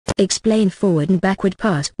Explain forward and backward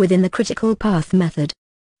pass within the critical path method.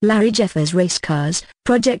 Larry Jeffers Race Cars,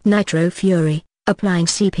 Project Nitro Fury, applying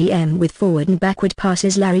CPM with forward and backward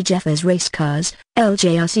passes. Larry Jeffers Race Cars,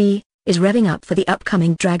 LJRC, is revving up for the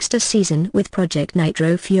upcoming dragster season with Project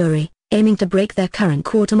Nitro Fury, aiming to break their current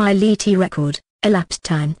quarter-mile ET record, elapsed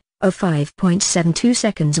time, of 5.72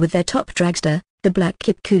 seconds with their top dragster, the Black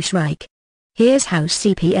Kip Kuschreich. Here's how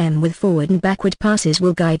CPM with forward and backward passes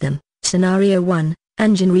will guide them. Scenario 1,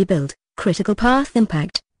 Engine Rebuild, Critical Path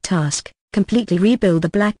Impact, Task, completely rebuild the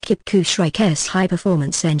Black Kip Kuschreich's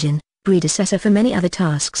high-performance engine, predecessor for many other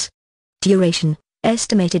tasks. Duration,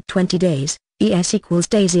 estimated 20 days, ES equals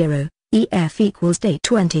day 0, EF equals day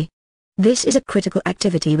 20. This is a critical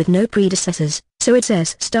activity with no predecessors, so its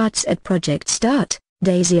S starts at project start,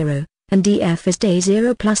 day 0, and EF is day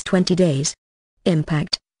 0 plus 20 days.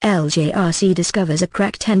 Impact, LJRC discovers a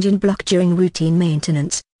cracked engine block during routine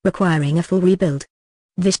maintenance, requiring a full rebuild.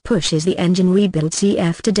 This pushes the engine rebuild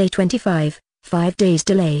CF to day 25, 5 days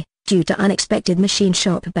delay, due to unexpected machine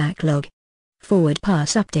shop backlog. Forward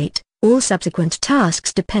pass update, all subsequent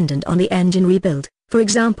tasks dependent on the engine rebuild, for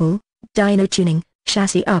example, dyno tuning,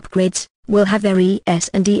 chassis upgrades, will have their ES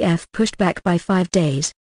and EF pushed back by 5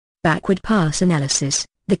 days. Backward pass analysis,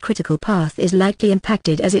 the critical path is likely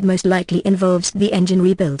impacted as it most likely involves the engine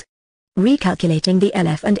rebuild. Recalculating the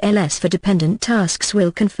LF and LS for dependent tasks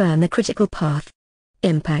will confirm the critical path.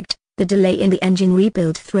 Impact, the delay in the engine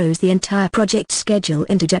rebuild throws the entire project schedule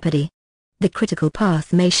into jeopardy. The critical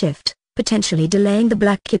path may shift, potentially delaying the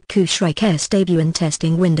Black Kip Kuschreich's debut and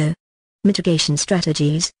testing window. Mitigation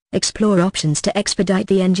strategies, explore options to expedite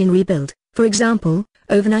the engine rebuild, for example,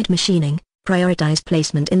 overnight machining, prioritize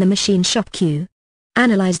placement in the machine shop queue.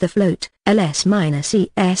 Analyze the float,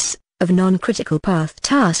 LS-ES, of non-critical path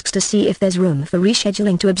tasks to see if there's room for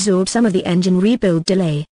rescheduling to absorb some of the engine rebuild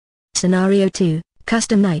delay. Scenario 2,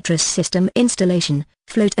 Custom Nitrous System Installation,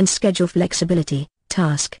 Float and Schedule Flexibility,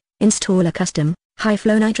 Task, install a custom,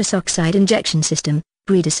 high-flow nitrous oxide injection system,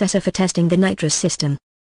 predecessor for testing the nitrous system.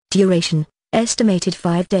 Duration, estimated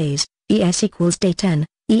 5 days, ES equals day 10,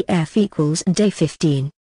 EF equals day 15.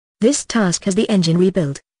 This task has the engine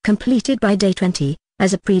rebuild, completed by day 20,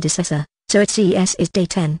 as a predecessor, so its ES is day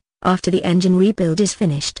 10, after the engine rebuild is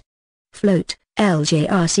finished. Float,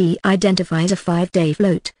 LJRC identifies a 5-day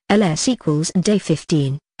float, LS equals day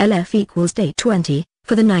 15, LF equals day 20,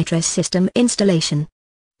 for the nitrous system installation.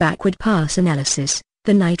 Backward pass analysis,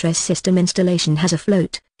 the nitrous system installation has a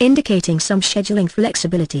float, indicating some scheduling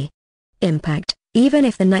flexibility. Impact, even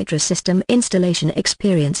if the nitrous system installation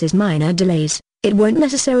experiences minor delays, it won't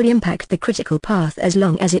necessarily impact the critical path as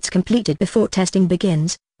long as it's completed before testing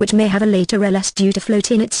begins, which may have a later LS due to float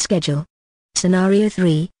in its schedule. Scenario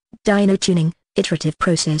 3, dyno tuning, iterative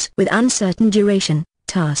process with uncertain duration,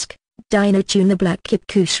 task, dyno tune the Black Kip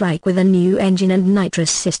Kuschreich with a new engine and nitrous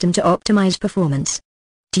system to optimize performance.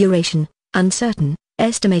 Duration, uncertain,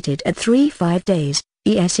 estimated at 3-5 days,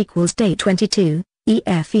 ES equals day 22,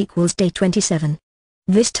 EF equals day 27.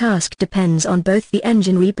 This task depends on both the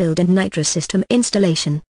engine rebuild and nitrous system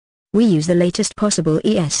installation. We use the latest possible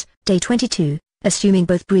ES, day 22, assuming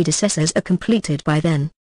both predecessors are completed by then.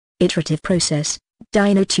 Iterative process,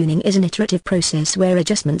 dyno tuning is an iterative process where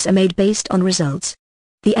adjustments are made based on results.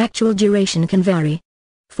 The actual duration can vary.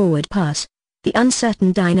 Forward pass, the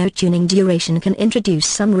uncertain dyno tuning duration can introduce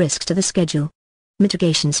some risks to the schedule.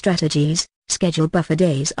 Mitigation strategies, schedule buffer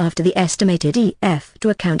days after the estimated EF to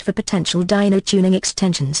account for potential dyno tuning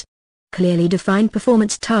extensions. Clearly define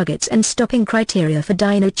performance targets and stopping criteria for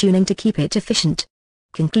dyno tuning to keep it efficient.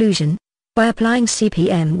 Conclusion, by applying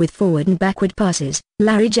CPM with forward and backward passes,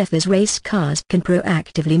 Larry Jeffers Race Cars can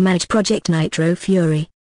proactively manage Project Nitro Fury.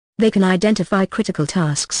 They can identify critical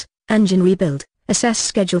tasks, engine rebuild, assess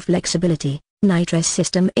schedule flexibility, nitrous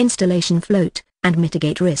system installation float, and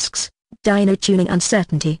mitigate risks, dyno tuning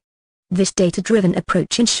uncertainty. This data-driven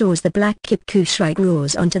approach ensures the Black Kip Kuschreich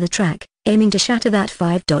roars onto the track, aiming to shatter that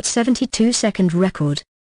 5.72-second record.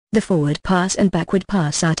 The forward pass and backward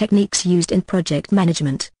pass are techniques used in project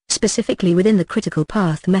management, specifically within the critical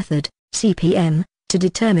path method, CPM, to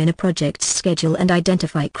determine a project's schedule and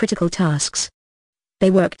identify critical tasks.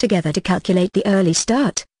 They work together to calculate the early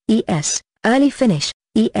start, ES, early finish,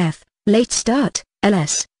 EF, late start,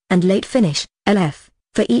 LS, and late finish, LF,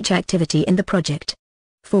 for each activity in the project.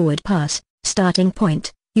 Forward pass, starting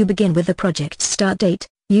point, you begin with the project's start date,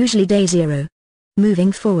 usually day 0.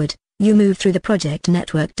 Moving forward, you move through the project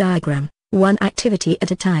network diagram, one activity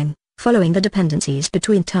at a time, following the dependencies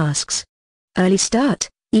between tasks. Early start,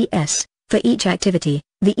 ES, for each activity,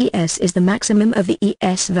 the ES is the maximum of the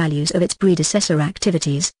ES values of its predecessor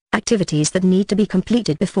activities, activities that need to be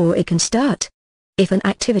completed before it can start. If an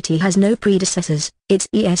activity has no predecessors, its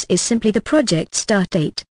ES is simply the project start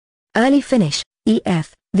date. Early finish,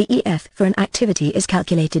 EF. The EF for an activity is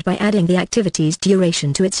calculated by adding the activity's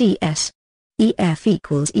duration to its ES. EF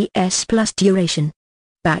equals ES plus duration.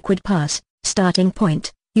 Backward pass, starting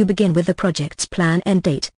point, you begin with the project's plan end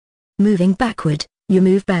date. Moving backward, you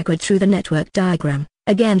move backward through the network diagram,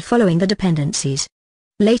 again following the dependencies.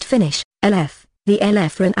 Late finish, LF. The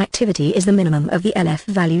LF for an activity is the minimum of the LF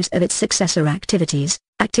values of its successor activities,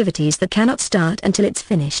 activities that cannot start until it's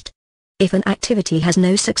finished. If an activity has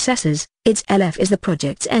no successors, its LF is the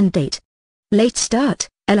project's end date. Late start,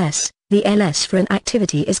 LS. The LS for an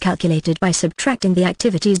activity is calculated by subtracting the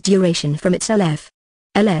activity's duration from its LF.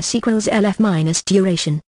 LS equals LF minus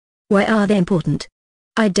duration. Why are they important?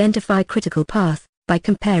 Identify critical path. By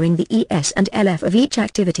comparing the ES and LF of each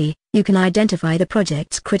activity, you can identify the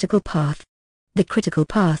project's critical path. The critical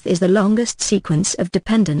path is the longest sequence of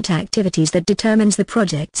dependent activities that determines the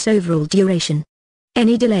project's overall duration.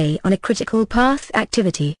 Any delay on a critical path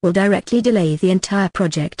activity will directly delay the entire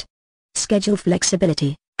project. Schedule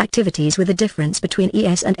flexibility. Activities with a difference between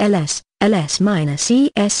ES and LS, LS minus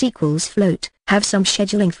ES equals float, have some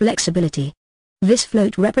scheduling flexibility. This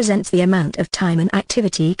float represents the amount of time an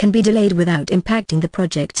activity can be delayed without impacting the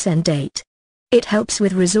project's end date. It helps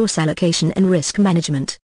with resource allocation and risk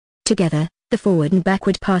management. Together, the forward and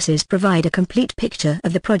backward passes provide a complete picture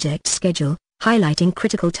of the project schedule, highlighting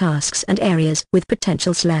critical tasks and areas with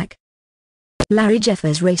potential slack. Larry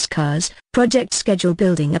Jeffers Race Cars, Project Schedule.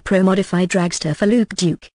 Building a pro-modified dragster for Luke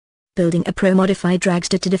Duke. Building a pro-modified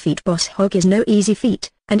dragster to defeat Boss Hogg is no easy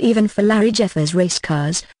feat, and even for Larry Jeffers Race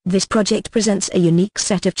Cars, this project presents a unique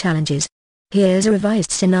set of challenges. Here's a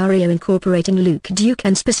revised scenario incorporating Luke Duke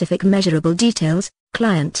and specific measurable details.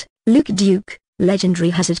 Client, Luke Duke, legendary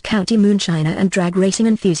Hazard County moonshiner and drag racing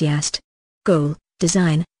enthusiast. Goal,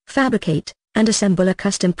 design, fabricate, and assemble a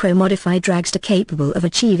custom pro-modified dragster capable of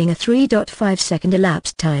achieving a 3.5-second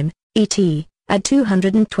elapsed time, ET, at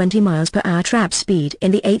 220 miles per hour trap speed in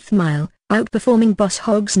the 8th mile, outperforming Boss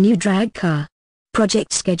Hogg's new drag car.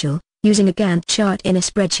 Project schedule, using a Gantt chart in a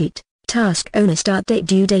spreadsheet. Task owner start date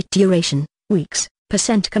due date duration, weeks,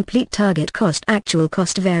 % complete target cost actual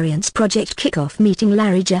cost variance project kickoff meeting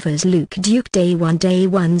Larry Jeffers Luke Duke Day 1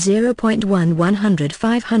 0.1 $100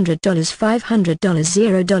 $500 $500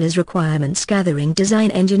 $0 requirements gathering design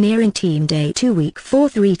engineering team Day 2 week 4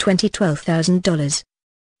 3 20 $12,000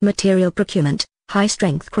 material procurement, high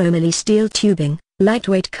strength chromoly steel tubing,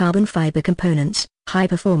 lightweight carbon fiber components, high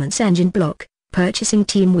performance engine block, purchasing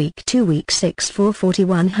team week 2 week 6 4 40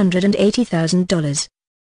 $180,000.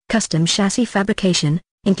 Custom chassis fabrication,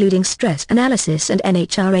 including stress analysis and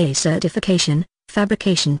NHRA certification,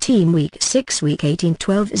 fabrication team week 6 week 18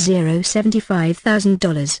 12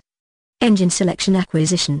 $75,000. Engine selection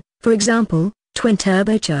acquisition, for example, twin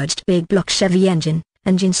turbocharged big block Chevy engine,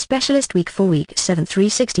 engine specialist week 4 week 7 3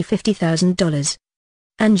 60 $50,000.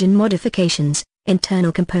 Engine modifications,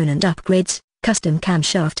 internal component upgrades, custom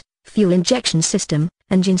camshaft, fuel injection system,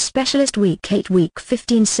 engine specialist week 8 week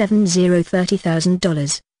 15 7 0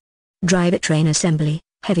 $30,000. Drivetrain assembly,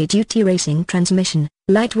 heavy-duty racing transmission,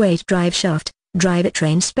 lightweight drive shaft,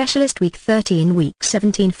 drivetrain specialist week 13 week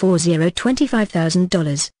 17 4 0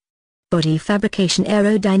 $25,000. Body fabrication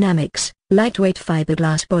aerodynamics, lightweight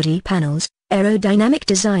fiberglass body panels, aerodynamic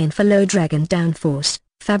design for low drag and downforce,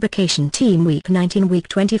 fabrication team week 19 week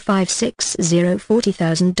 25 6 0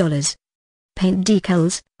 $40,000. Paint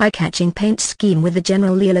decals, eye-catching paint scheme with the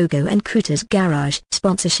General Lee logo and Cruiter's Garage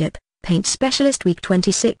sponsorship. Paint Specialist week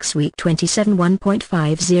 26 week 27 $1.50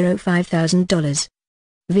 $5,000.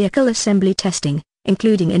 Vehicle assembly testing,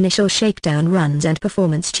 including initial shakedown runs and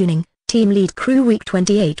performance tuning, team lead crew week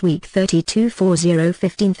 28 week 32 40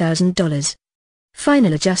 $15,000.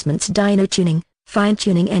 Final adjustments dyno tuning,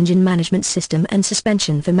 fine-tuning engine management system and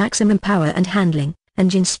suspension for maximum power and handling,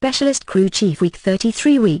 engine specialist crew chief week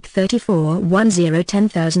 33 week 34 10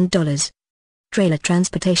 $10,000. Trailer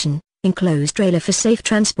transportation, enclosed trailer for safe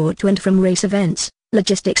transport to and from race events,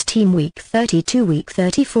 logistics team week 32 week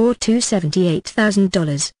 34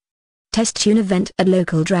 $78,000. Test tune event at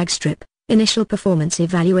local drag strip, initial performance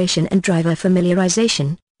evaluation and driver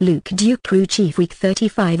familiarization, Luke Duke crew chief week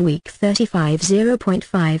 35 week 35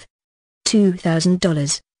 $0.5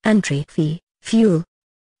 $2,000, entry fee, fuel.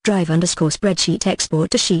 Drive_spreadsheet export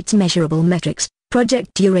to sheets measurable metrics,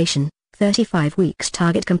 project duration, 35 weeks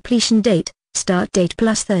target completion date, start date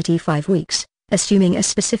plus 35 weeks, assuming a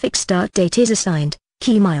specific start date is assigned,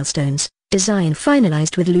 key milestones, design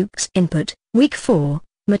finalized with Luke's input, week 4,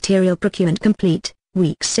 material procurement complete,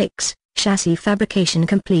 week 6, chassis fabrication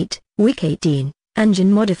complete, week 18,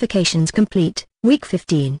 engine modifications complete, week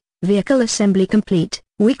 15, Vehicle assembly complete.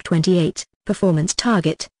 Week 28, performance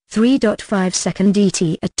target, 3.5 second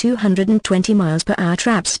DT at 220 miles per hour.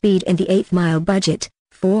 Trap speed in the 8th mile. Budget,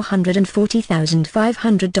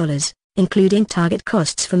 $440,500, including target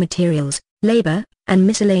costs for materials, labor, and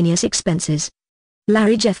miscellaneous expenses.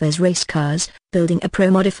 Larry Jeffers Race Cars, building a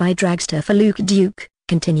pro-modified dragster for Luke Duke,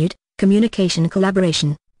 continued. Communication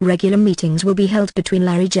collaboration. Regular meetings will be held between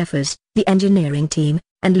Larry Jeffers, the engineering team,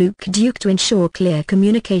 and Luke Duke to ensure clear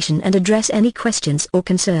communication and address any questions or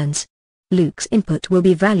concerns. Luke's input will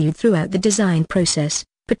be valued throughout the design process,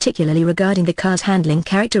 particularly regarding the car's handling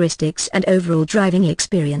characteristics and overall driving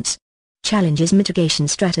experience. Challenges. Mitigation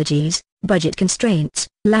strategies. Budget constraints.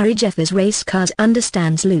 Larry Jeffers Race Cars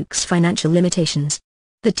understands Luke's financial limitations.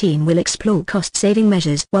 The team will explore cost-saving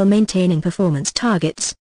measures while maintaining performance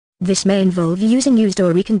targets. This may involve using used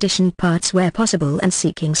or reconditioned parts where possible and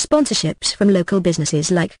seeking sponsorships from local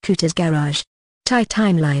businesses like Cooter's Garage. Tight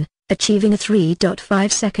timeline. Achieving a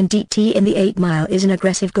 3.5 second DT in the 8 mile is an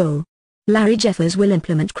aggressive goal. Larry Jeffers will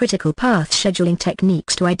implement critical path scheduling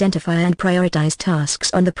techniques to identify and prioritize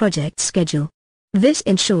tasks on the project schedule. This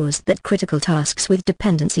ensures that critical tasks with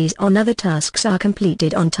dependencies on other tasks are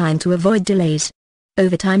completed on time to avoid delays.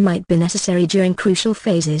 Overtime might be necessary during crucial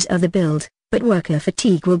phases of the build, but worker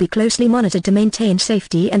fatigue will be closely monitored to maintain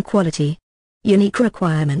safety and quality. Unique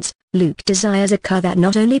requirements. Luke desires a car that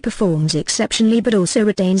not only performs exceptionally but also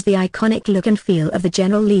retains the iconic look and feel of the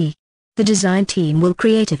General Lee. The design team will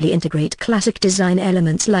creatively integrate classic design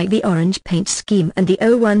elements like the orange paint scheme and the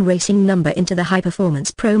 01 racing number into the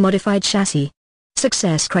high-performance pro-modified chassis.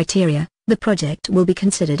 Success criteria. The project will be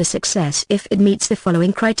considered a success if it meets the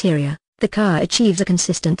following criteria. The car achieves a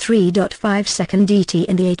consistent 3.5 second DT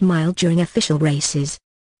in the 8 mile during official races.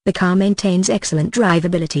 The car maintains excellent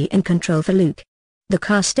drivability and control for Luke. The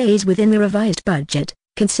car stays within the revised budget,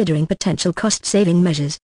 considering potential cost-saving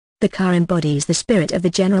measures. The car embodies the spirit of the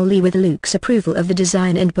General Lee with Luke's approval of the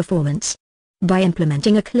design and performance. By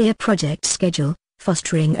implementing a clear project schedule,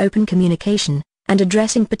 fostering open communication, and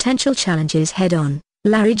addressing potential challenges head-on,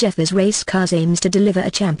 Larry Jeffers Race Cars aims to deliver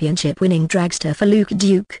a championship-winning dragster for Luke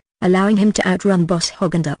Duke, allowing him to outrun Boss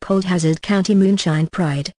Hogg and uphold Hazard County moonshine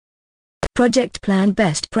pride. Project Plan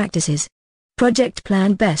Best Practices. Project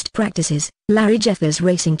Plan Best Practices. Larry Jeffers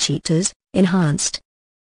Racing Cheaters, Enhanced.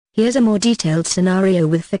 Here's a more detailed scenario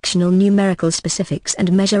with fictional numerical specifics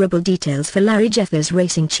and measurable details for Larry Jeffers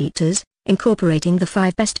Racing Cheaters, incorporating the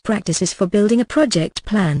 5 best practices for building a project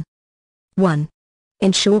plan. 1.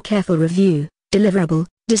 Ensure careful review, deliverable,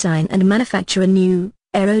 design and manufacture a new,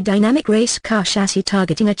 aerodynamic race car chassis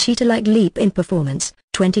targeting a cheetah-like leap in performance,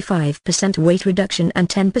 25% weight reduction and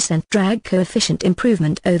 10% drag coefficient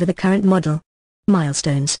improvement over the current model.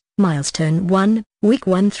 Milestones. Milestone 1, Week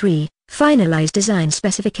 1-3, finalize design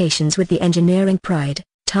specifications with the engineering pride,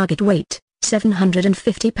 target weight,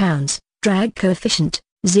 750 pounds, drag coefficient,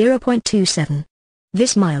 0.27.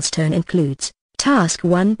 This milestone includes, Task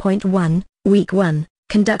 1.1, Week 1,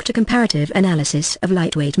 conduct a comparative analysis of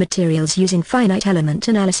lightweight materials using finite element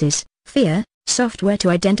analysis, FEA, software to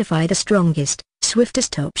identify the strongest,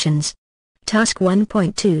 swiftest options. Task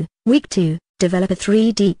 1.2, Week 2, develop a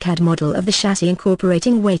 3D CAD model of the chassis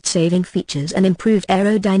incorporating weight-saving features and improved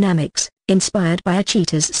aerodynamics, inspired by a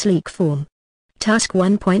cheetah's sleek form. Task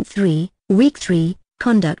 1.3, Week 3,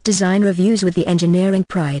 conduct design reviews with the engineering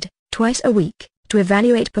pride, twice a week, to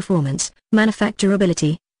evaluate performance,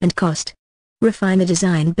 manufacturability, and cost. Refine the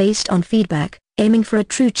design based on feedback, aiming for a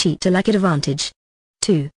true cheetah-like advantage.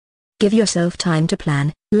 2. Give yourself time to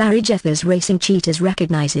plan. Larry Jeffers Racing Cheaters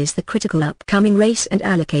recognizes the critical upcoming race and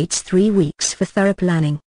allocates 3 weeks for thorough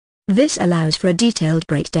planning. This allows for a detailed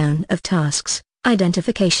breakdown of tasks,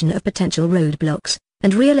 identification of potential roadblocks,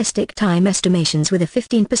 and realistic time estimations with a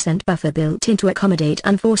 15% buffer built in to accommodate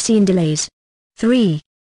unforeseen delays. 3.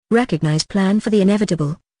 Recognize plan for the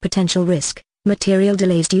inevitable, potential risk. Material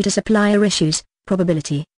delays due to supplier issues,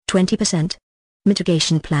 probability, 20%.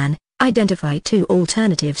 Mitigation plan, identify 2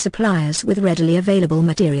 alternative suppliers with readily available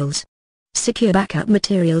materials. Secure backup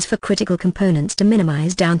materials for critical components to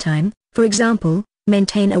minimize downtime, for example,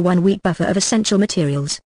 maintain a 1-week buffer of essential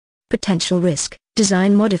materials. Potential risk,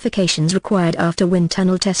 design modifications required after wind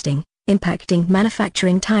tunnel testing, impacting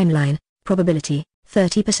manufacturing timeline, probability,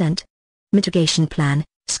 30%. Mitigation plan,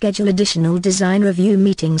 schedule additional design review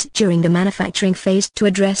meetings during the manufacturing phase to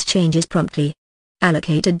address changes promptly.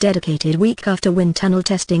 Allocate a dedicated week after wind tunnel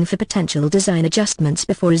testing for potential design adjustments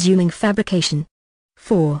before resuming fabrication.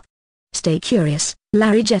 4. Stay curious.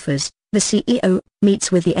 Larry Jeffers, the CEO,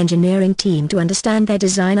 meets with the engineering team to understand their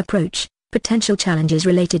design approach, potential challenges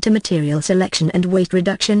related to material selection and weight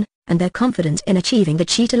reduction, and their confidence in achieving the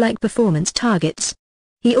cheetah-like performance targets.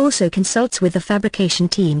 He also consults with the fabrication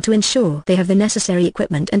team to ensure they have the necessary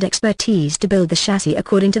equipment and expertise to build the chassis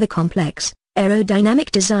according to the complex,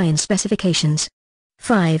 aerodynamic design specifications.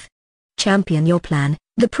 5. Champion your plan.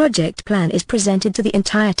 The project plan is presented to the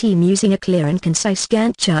entire team using a clear and concise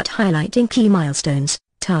Gantt chart highlighting key milestones,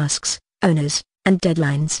 tasks, owners, and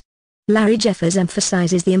deadlines. Larry Jeffers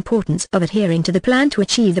emphasizes the importance of adhering to the plan to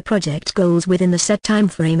achieve the project goals within the set time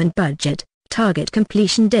frame and budget. Target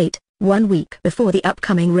completion date, 1 week before the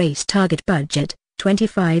upcoming race. Target budget,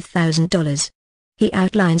 $25,000. He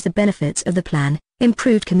outlines the benefits of the plan,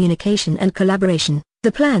 improved communication and collaboration.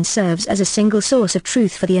 The plan serves as a single source of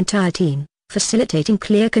truth for the entire team, facilitating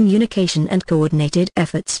clear communication and coordinated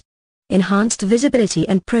efforts. Enhanced visibility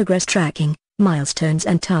and progress tracking. Milestones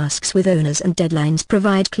and tasks with owners and deadlines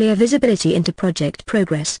provide clear visibility into project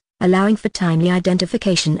progress, allowing for timely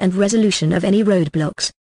identification and resolution of any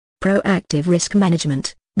roadblocks. Proactive risk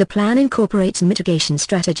management. The plan incorporates mitigation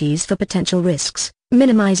strategies for potential risks,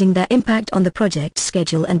 minimizing their impact on the project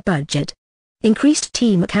schedule and budget. Increased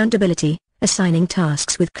team accountability. Assigning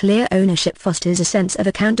tasks with clear ownership fosters a sense of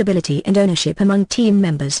accountability and ownership among team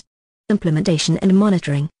members. Implementation and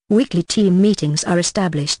monitoring. Weekly team meetings are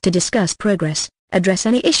established to discuss progress, address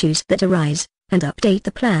any issues that arise, and update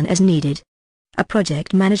the plan as needed. A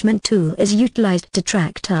project management tool is utilized to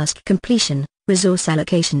track task completion, resource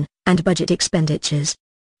allocation, and budget expenditures.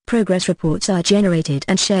 Progress reports are generated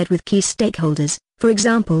and shared with key stakeholders, for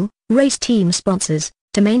example, race team sponsors,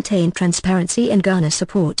 to maintain transparency and garner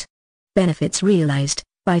support. Benefits realized.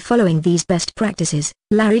 By following these best practices,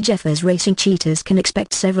 Larry Jeffers Racing Cheetahs can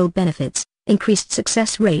expect several benefits. Increased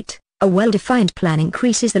success rate. A well-defined plan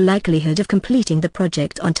increases the likelihood of completing the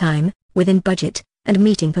project on time, within budget, and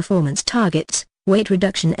meeting performance targets. Weight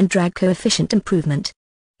reduction and drag coefficient improvement.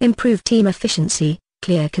 Improved team efficiency.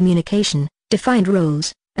 Clear communication, defined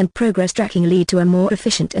roles, and progress tracking lead to a more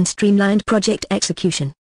efficient and streamlined project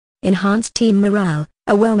execution. Enhanced team morale.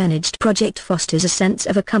 A well-managed project fosters a sense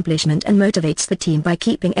of accomplishment and motivates the team by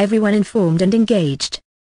keeping everyone informed and engaged.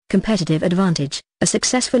 Competitive advantage. A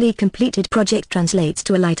successfully completed project translates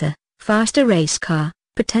to a lighter, faster race car,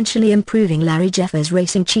 potentially improving Larry Jeffers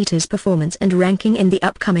Racing Cheetahs' performance and ranking in the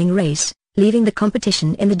upcoming race, leaving the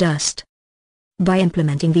competition in the dust. By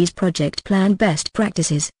implementing these project plan best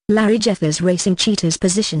practices, Larry Jeffers Racing Cheetahs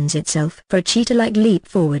positions itself for a cheetah-like leap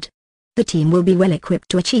forward. The team will be well equipped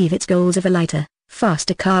to achieve its goals of a lighter,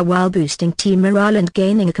 faster car while boosting team morale and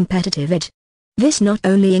gaining a competitive edge. This not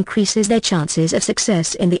only increases their chances of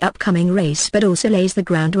success in the upcoming race but also lays the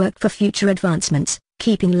groundwork for future advancements,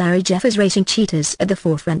 keeping Larry Jeffers Racing Cheetahs at the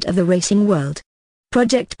forefront of the racing world.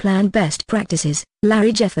 Project Plan Best Practices,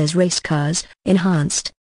 Larry Jeffers Race Cars,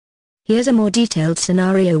 Enhanced. Here's a more detailed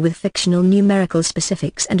scenario with fictional numerical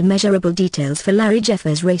specifics and measurable details for Larry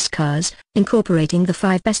Jeffers Race Cars, incorporating the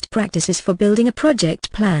 5 best practices for building a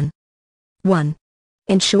project plan. 1.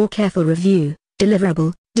 Ensure careful review,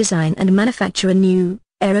 deliverable, design and manufacture a new,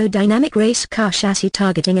 aerodynamic race car chassis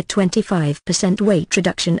targeting a 25% weight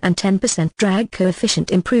reduction and 10% drag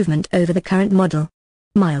coefficient improvement over the current model.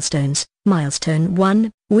 Milestones. Milestone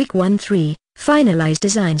 1, Week 1-3, finalize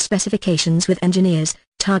design specifications with engineers,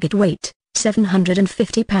 target weight,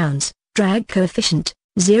 750 pounds, drag coefficient,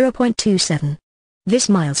 0.27. This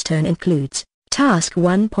milestone includes, Task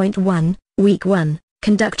 1.1, Week 1.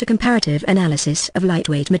 Conduct a comparative analysis of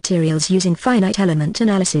lightweight materials using finite element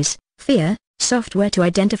analysis, FEA, software to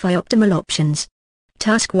identify optimal options.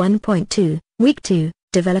 Task 1.2, Week 2,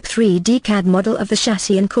 develop 3D CAD model of the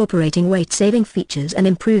chassis incorporating weight-saving features and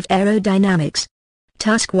improved aerodynamics.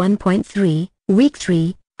 Task 1.3, Week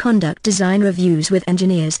 3, conduct design reviews with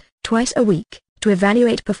engineers, twice a week, to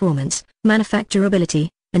evaluate performance, manufacturability,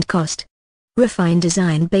 and cost. Refine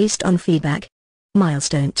design based on feedback.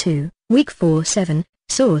 Milestone 2, Week 4-7,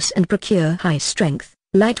 source and procure high-strength,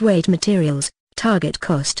 lightweight materials, target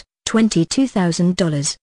cost,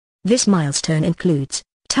 $22,000. This milestone includes,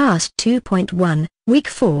 Task 2.1, Week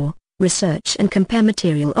 4, research and compare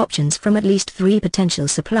material options from at least 3 potential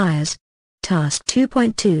suppliers. Task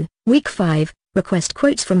 2.2, Week 5, request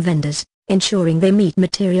quotes from vendors, ensuring they meet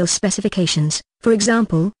material specifications, for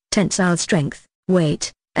example, tensile strength,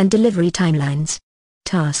 weight, and delivery timelines.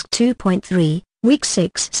 Task 2.3, Week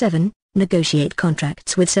 6-7, negotiate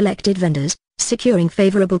contracts with selected vendors, securing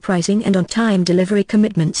favorable pricing and on-time delivery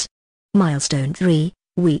commitments. Milestone 3,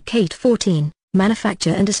 Week 8-14,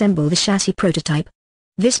 manufacture and assemble the chassis prototype.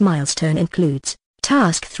 This milestone includes,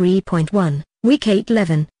 Task 3.1, Week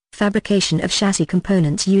 8-11, fabrication of chassis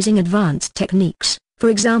components using advanced techniques, for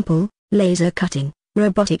example, laser cutting,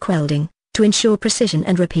 robotic welding, to ensure precision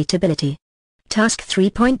and repeatability. Task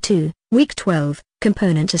 3.2, Week 12,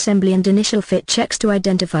 component assembly and initial fit checks to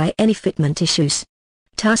identify any fitment issues.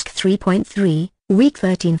 Task 3.3, Week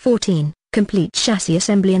 13-14, complete chassis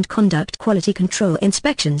assembly and conduct quality control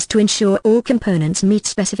inspections to ensure all components meet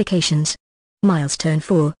specifications. Milestone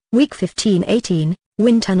 4, Week 15-18,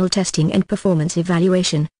 wind tunnel testing and performance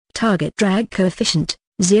evaluation, target drag coefficient,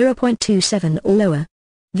 0.27 or lower.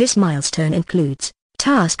 This milestone includes,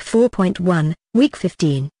 Task 4.1, Week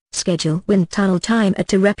 15, schedule wind tunnel time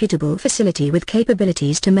at a reputable facility with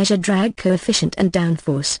capabilities to measure drag coefficient and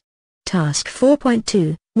downforce. Task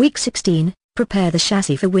 4.2, Week 16, prepare the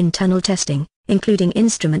chassis for wind tunnel testing, including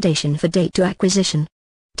instrumentation for data acquisition.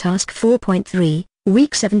 Task 4.3,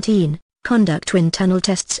 Week 17, conduct wind tunnel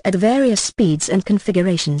tests at various speeds and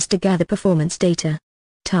configurations to gather performance data.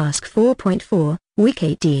 Task 4.4, Week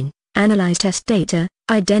 18, analyze test data,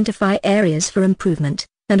 identify areas for improvement,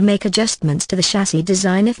 and make adjustments to the chassis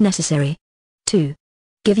design if necessary. 2.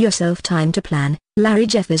 Give yourself time to plan. Larry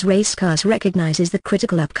Jeffers Race Cars recognizes the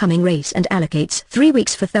critical upcoming race and allocates 3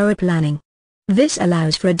 weeks for thorough planning. This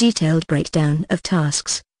allows for a detailed breakdown of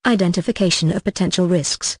tasks, identification of potential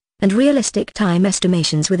risks, and realistic time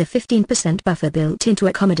estimations with a 15% buffer built in to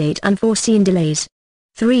accommodate unforeseen delays.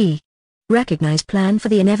 3. Recognize plan for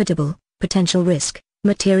the inevitable, potential risk,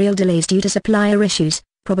 material delays due to supplier issues,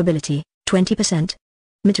 probability, 20%.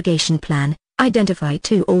 Mitigation plan, identify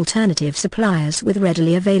 2 alternative suppliers with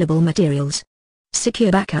readily available materials.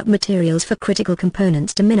 Secure backup materials for critical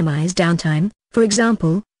components to minimize downtime, for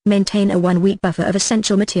example, maintain a 1-week buffer of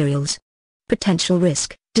essential materials. Potential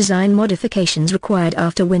risk, design modifications required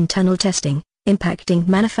after wind tunnel testing, impacting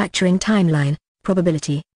manufacturing timeline,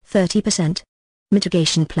 probability, 30%.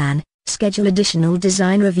 Mitigation plan, schedule additional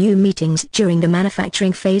design review meetings during the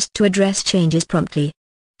manufacturing phase to address changes promptly.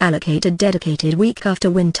 Allocate a dedicated week after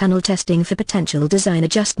wind tunnel testing for potential design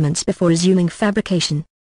adjustments before resuming fabrication.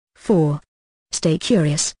 4. Stay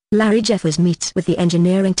curious. Larry Jeffers meets with the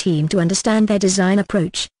engineering team to understand their design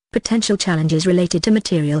approach, potential challenges related to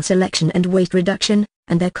material selection and weight reduction,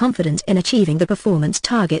 and their confidence in achieving the performance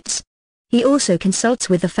targets. He also consults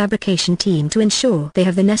with the fabrication team to ensure they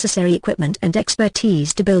have the necessary equipment and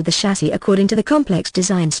expertise to build the chassis according to the complex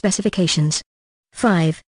design specifications.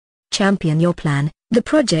 5. Champion your plan. The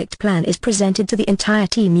project plan is presented to the entire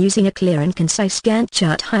team using a clear and concise Gantt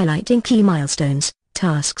chart highlighting key milestones,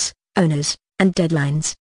 tasks, owners, and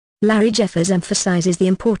deadlines. Larry Jeffers emphasizes the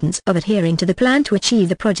importance of adhering to the plan to achieve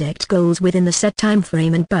the project goals within the set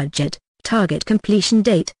timeframe and budget. Target completion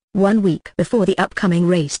date, 1 week before the upcoming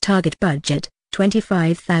race. Target budget,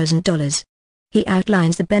 $25,000. He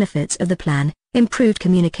outlines the benefits of the plan, improved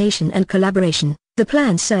communication and collaboration. The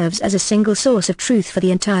plan serves as a single source of truth for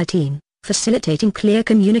the entire team, facilitating clear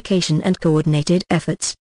communication and coordinated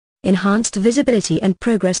efforts. Enhanced visibility and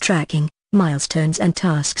progress tracking. Milestones and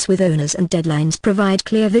tasks with owners and deadlines provide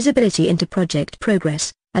clear visibility into project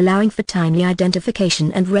progress, allowing for timely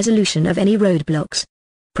identification and resolution of any roadblocks.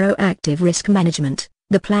 Proactive risk management.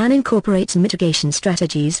 The plan incorporates mitigation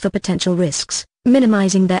strategies for potential risks,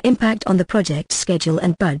 minimizing their impact on the project schedule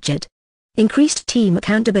and budget. Increased team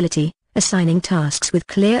accountability. Assigning tasks with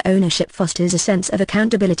clear ownership fosters a sense of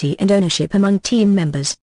accountability and ownership among team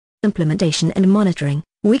members. Implementation and monitoring.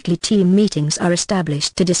 Weekly team meetings are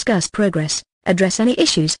established to discuss progress, address any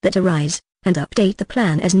issues that arise, and update the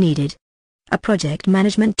plan as needed. A project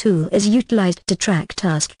management tool is utilized to track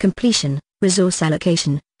task completion, resource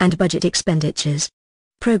allocation, and budget expenditures.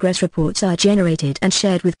 Progress reports are generated and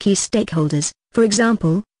shared with key stakeholders, for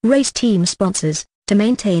example, race team sponsors, to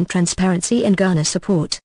maintain transparency and garner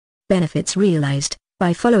support. Benefits realized.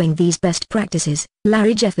 By following these best practices,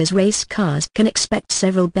 Larry Jeffers Race Cars can expect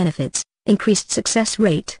several benefits. Increased success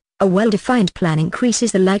rate. A well-defined plan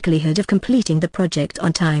increases the likelihood of completing the project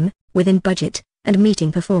on time, within budget, and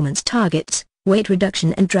meeting performance targets. Weight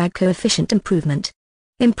reduction and drag coefficient improvement.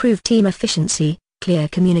 Improved team efficiency. Clear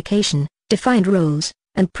communication, defined roles,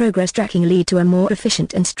 and progress tracking lead to a more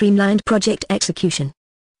efficient and streamlined project execution.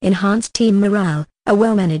 Enhanced team morale. A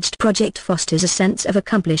well-managed project fosters a sense of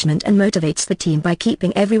accomplishment and motivates the team by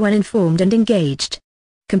keeping everyone informed and engaged.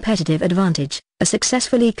 Competitive advantage. A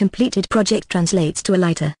successfully completed project translates to a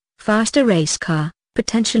lighter, faster race car,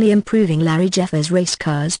 potentially improving Larry Jeffers Race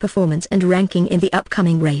Cars' performance and ranking in the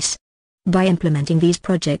upcoming race. By implementing these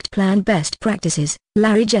project plan best practices,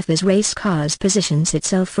 Larry Jeffers Race Cars positions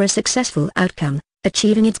itself for a successful outcome,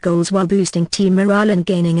 achieving its goals while boosting team morale and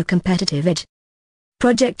gaining a competitive edge.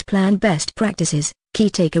 Project plan best practices. Key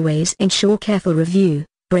takeaways. Ensure careful review.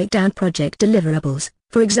 Break down project deliverables,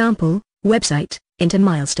 for example, website, into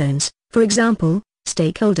milestones, for example,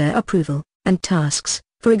 stakeholder approval, and tasks,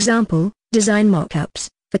 for example, design mock-ups,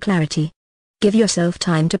 for clarity. Give yourself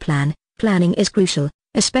time to plan. Planning is crucial,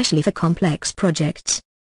 especially for complex projects.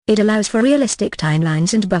 It allows for realistic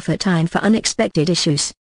timelines and buffer time for unexpected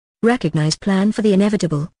issues. Recognize plan for the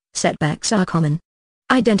inevitable. Setbacks are common.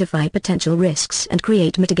 Identify potential risks and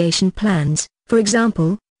create mitigation plans, for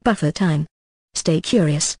example, buffer time. Stay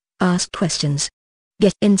curious, ask questions.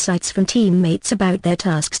 Get insights from teammates about their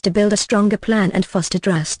tasks to build a stronger plan and foster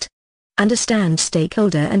trust. Understand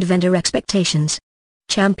stakeholder and vendor expectations.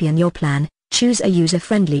 Champion your plan, choose a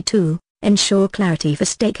user-friendly tool, ensure clarity for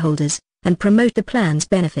stakeholders, and promote the plan's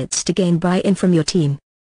benefits to gain buy-in from your team.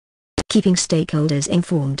 Keeping stakeholders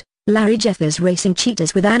informed. Larry Jeffers Racing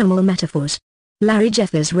Cheetahs with Animal Metaphors. Larry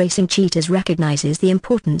Jeffers Racing Cheetahs recognizes the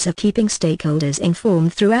importance of keeping stakeholders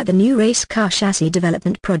informed throughout the new race car chassis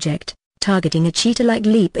development project, targeting a cheetah-like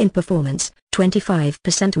leap in performance,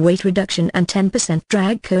 25% weight reduction and 10%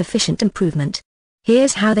 drag coefficient improvement.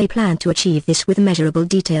 Here's how they plan to achieve this with measurable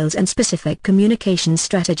details and specific communication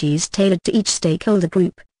strategies tailored to each stakeholder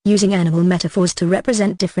group, using animal metaphors to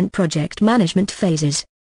represent different project management phases.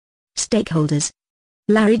 Stakeholders.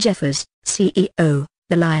 Larry Jeffers, CEO,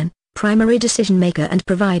 the Lion, primary decision maker and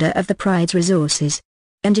provider of the Pride's resources.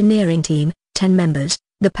 Engineering team, 10 members,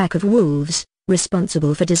 the Pack of Wolves,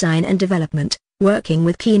 responsible for design and development, working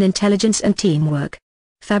with keen intelligence and teamwork.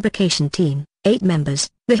 Fabrication team, 8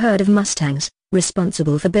 members, the Herd of Mustangs,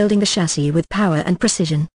 responsible for building the chassis with power and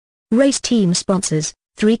precision. Race team sponsors,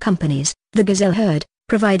 3 companies, the Gazelle Herd,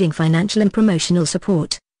 providing financial and promotional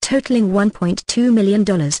support, totaling $1.2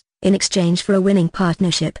 million, in exchange for a winning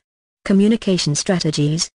partnership. Communication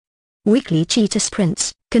strategies. Weekly cheetah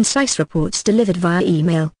sprints, concise reports delivered via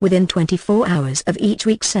email within 24 hours of each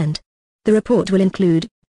week's end. The report will include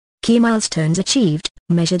key milestones achieved,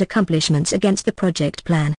 measured accomplishments against the project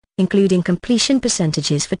plan, including completion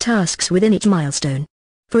percentages for tasks within each milestone.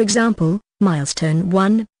 For example, milestone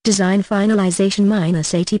 1, design finalization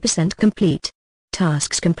 -80% complete.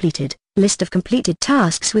 Tasks completed, list of completed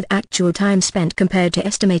tasks with actual time spent compared to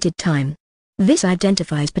estimated time. This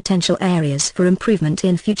identifies potential areas for improvement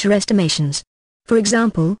in future estimations. For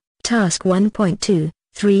example, task 1.2,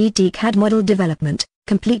 3D CAD model development,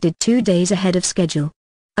 completed 2 days ahead of schedule.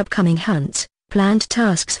 Upcoming hunts, planned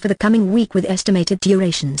tasks for the coming week with estimated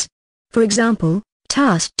durations. For example,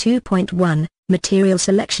 task 2.1, material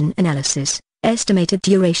selection analysis, estimated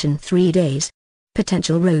duration 3 days.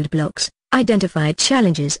 Potential roadblocks, identified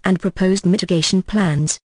challenges and proposed mitigation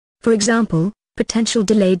plans. For example, potential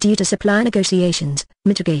delay due to supply negotiations,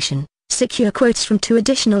 mitigation, secure quotes from 2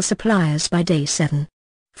 additional suppliers by day 7.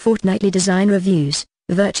 Fortnightly design reviews,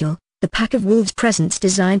 virtual, the Pack of Wolves presents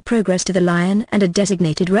design progress to the Lion and a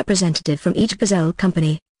designated representative from each Gazelle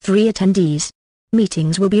company, 3 attendees.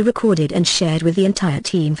 Meetings will be recorded and shared with the entire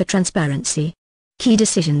team for transparency. Key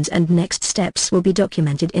decisions and next steps will be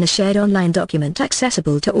documented in a shared online document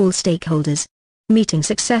accessible to all stakeholders. Meeting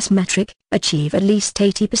success metric, achieve at least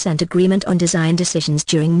 80% agreement on design decisions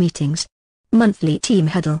during meetings. Monthly team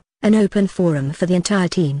huddle, an open forum for the entire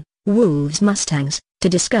team, Wolves Mustangs, to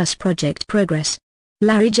discuss project progress.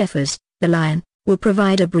 Larry Jeffers, the Lion, will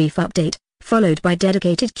provide a brief update, followed by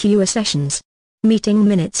dedicated Q&A sessions. Meeting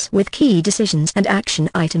minutes with key decisions and action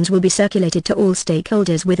items will be circulated to all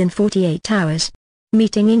stakeholders within 48 hours.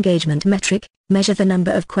 Meeting engagement metric, measure the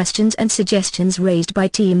number of questions and suggestions raised by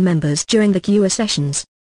team members during the Q&A sessions.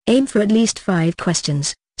 Aim for at least 5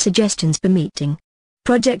 questions, suggestions per meeting.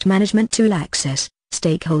 Project management tool access,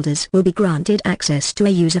 stakeholders will be granted access to a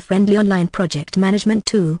user-friendly online project management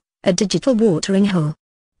tool, a digital watering hole.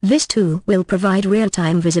 This tool will provide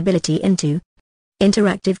real-time visibility into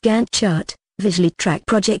interactive Gantt chart, visually track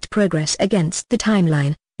project progress against the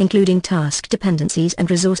timeline, including task dependencies and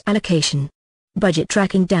resource allocation. Budget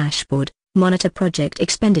tracking dashboard, monitor project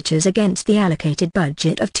expenditures against the allocated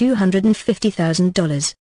budget of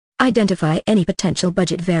 $250,000. Identify any potential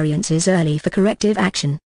budget variances early for corrective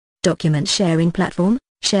action. Document sharing platform,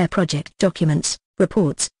 share project documents,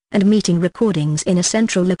 reports, and meeting recordings in a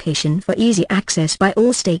central location for easy access by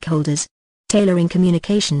all stakeholders. Tailoring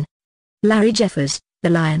communication. Larry Jeffers, the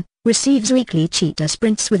Lion, receives weekly cheetah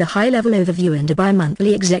sprints with a high-level overview and a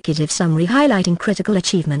bi-monthly executive summary highlighting critical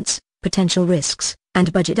achievements, potential risks,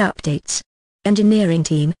 and budget updates. Engineering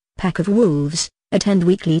team, Pack of Wolves, attend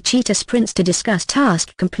weekly cheetah sprints to discuss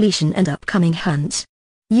task completion and upcoming hunts.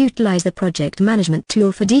 Utilize the project management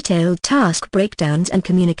tool for detailed task breakdowns and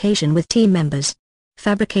communication with team members.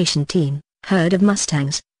 Fabrication team, Herd of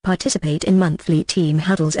Mustangs, participate in monthly team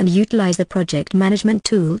huddles and utilize the project management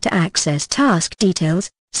tool to access task details,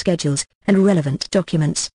 schedules, and relevant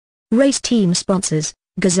documents. Race team sponsors,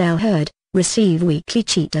 Gazelle Herd, receive weekly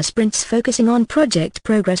cheetah sprints focusing on project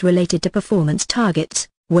progress related to performance targets,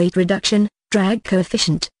 weight reduction, drag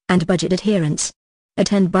coefficient, and budget adherence.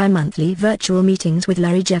 Attend bi-monthly virtual meetings with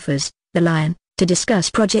Larry Jeffers, the Lion, to discuss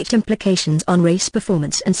project implications on race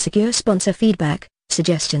performance and secure sponsor feedback,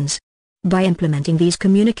 suggestions. By implementing these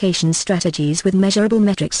communication strategies with measurable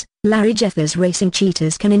metrics, Larry Jeffers Racing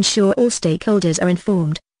Cheetahs can ensure all stakeholders are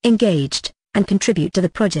informed, engaged, and contribute to the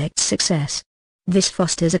project's success. This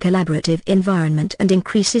fosters a collaborative environment and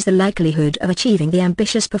increases the likelihood of achieving the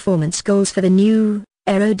ambitious performance goals for the new,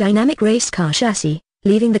 aerodynamic race car chassis,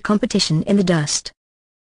 leaving the competition in the dust.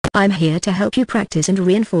 I'm here to help you practice and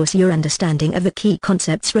reinforce your understanding of the key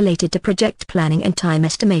concepts related to project planning and time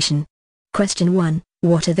estimation. Question 1.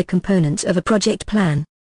 What are the components of a project plan?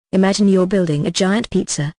 Imagine you're building a giant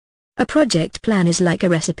pizza. A project plan is like a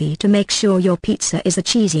recipe to make sure your pizza is the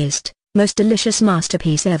cheesiest, most delicious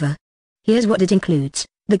masterpiece ever. Here's what it includes: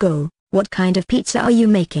 the goal, what kind of pizza are you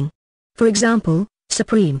making? For example,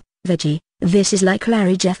 Supreme, Veggie. This is like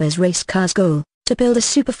Larry Jeffers' race car's goal, to build a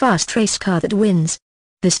super fast race car that wins.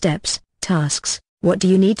 The steps, tasks, what do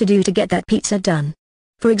you need to do to get that pizza done?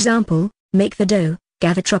 For example, make the dough,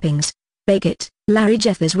 gather toppings, bake it. Larry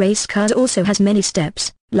Jeffers' race cars also has many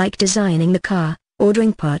steps, like designing the car,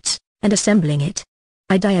 ordering parts, and assembling it.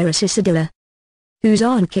 Idea. Who's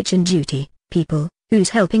on kitchen duty, people? Who's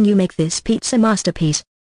helping you make this pizza masterpiece?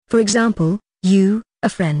 For example, you, a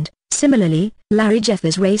friend. Similarly, Larry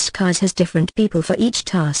Jeffers' race cars has different people for each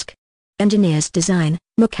task. Engineers design,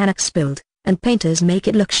 mechanics build, and painters make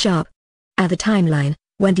it look sharp. The timeline,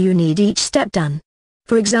 when do you need each step done?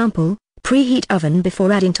 For example, preheat oven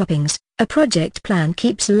before adding toppings. A project plan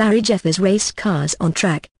keeps Larry Jeffers' race cars on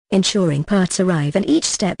track, ensuring parts arrive and each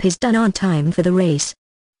step is done on time for the race.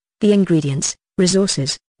 The ingredients,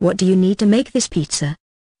 resources, what do you need to make this pizza?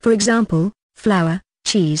 For example, flour,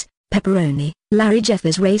 cheese, pepperoni. Larry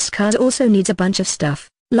Jeffers' race cars also needs a bunch of stuff,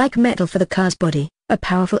 like metal for the car's body, a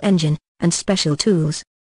powerful engine, and special tools.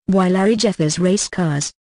 Why Larry Jeffers' race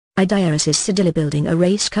cars? Idea. Building a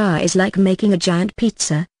race car is like making a giant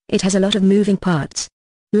pizza, it has a lot of moving parts.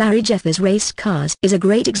 Larry Jeffers' race cars is a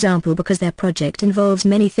great example because their project involves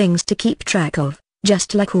many things to keep track of,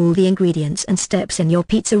 just like all the ingredients and steps in your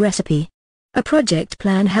pizza recipe. A project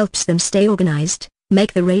plan helps them stay organized,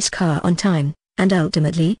 make the race car on time, and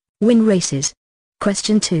ultimately, win races.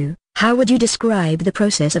 Question 2. How would you describe the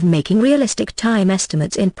process of making realistic time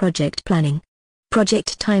estimates in project planning?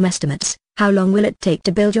 Project time estimates. How long will it take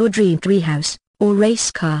to build your dream treehouse, or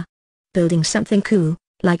race car? Building something cool,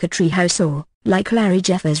 like a treehouse or, like Larry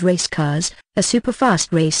Jeffers' race cars, a super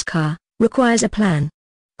fast race car, requires a plan.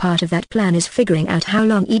 Part of that plan is figuring out how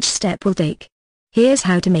long each step will take. Here's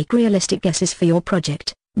how to make realistic guesses for your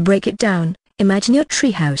project. Break it down. Imagine your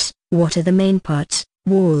treehouse. What are the main parts?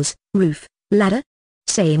 Walls, roof, ladder?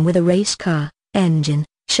 Same with a race car: engine,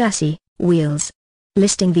 chassis, wheels.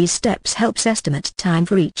 Listing these steps helps estimate time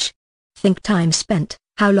for each. Think time spent.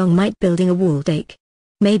 How long might building a wall take?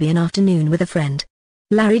 Maybe an afternoon with a friend.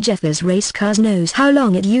 Larry Jeffers' race cars knows how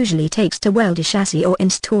long it usually takes to weld a chassis or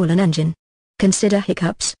install an engine. Consider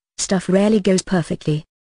hiccups. Stuff rarely goes perfectly.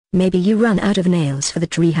 Maybe you run out of nails for the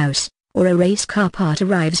treehouse, or a race car part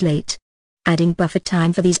arrives late. Adding buffer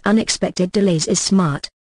time for these unexpected delays is smart.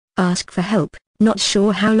 Ask for help. Not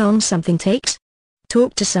sure how long something takes?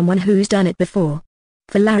 Talk to someone who's done it before.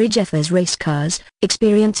 For Larry Jeffers' race cars,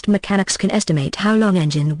 experienced mechanics can estimate how long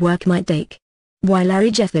engine work might take. Why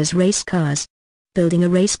Larry Jeffers' race cars? Building a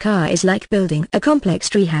race car is like building a complex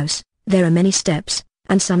treehouse. There are many steps,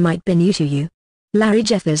 and some might be new to you. Larry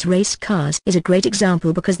Jeffers' race cars is a great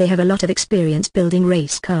example because they have a lot of experience building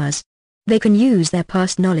race cars. They can use their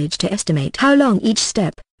past knowledge to estimate how long each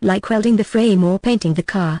step, like welding the frame or painting the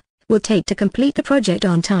car, will take to complete the project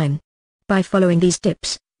on time. By following these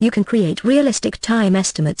tips, you can create realistic time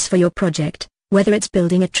estimates for your project, whether it's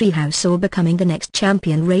building a treehouse or becoming the next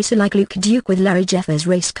champion racer like Luke Duke with Larry Jeffers'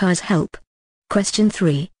 race cars help. Question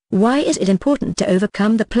 3. Why is it important to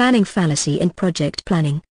overcome the planning fallacy in project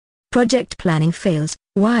planning? Project planning fails,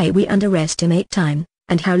 why we underestimate time,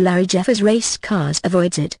 and how Larry Jeffers' race cars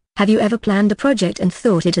avoids it. Have you ever planned a project and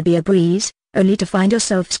thought it'd be a breeze, only to find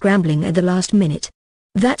yourself scrambling at the last minute?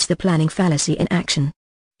 That's the planning fallacy in action.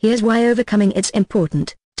 Here's why overcoming it's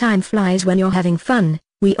important. Time flies when you're having fun.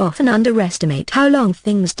 We often underestimate how long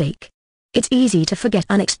things take. It's easy to forget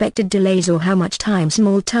unexpected delays or how much time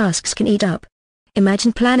small tasks can eat up.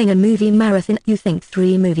 Imagine planning a movie marathon. You think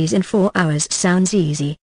 3 movies in 4 hours sounds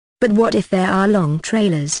easy. But what if there are long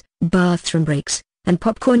trailers, bathroom breaks, and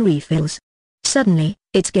popcorn refills? Suddenly,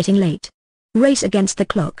 it's getting late. Race against the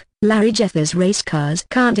clock. Larry Jeffers' race cars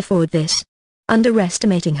can't afford this.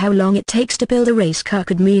 Underestimating how long it takes to build a race car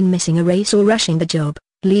could mean missing a race or rushing the job,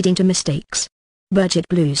 leading to mistakes. Budget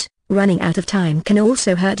blues. Running out of time can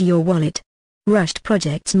also hurt your wallet. Rushed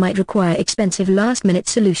projects might require expensive last-minute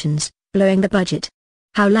solutions, blowing the budget.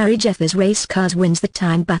 How Larry Jeffers Race Cars wins the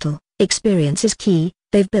time battle. Experience is key.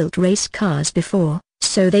 They've built race cars before,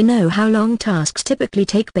 so they know how long tasks typically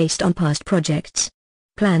take based on past projects.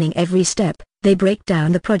 Planning every step, they break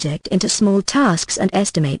down the project into small tasks and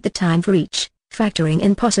estimate the time for each, factoring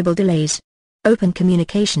in possible delays. Open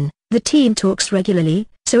communication. The team talks regularly,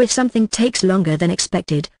 so if something takes longer than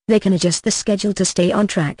expected, they can adjust the schedule to stay on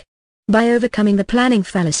track. By overcoming the planning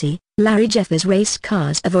fallacy, Larry Jeffers Race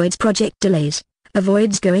Cars avoids project delays,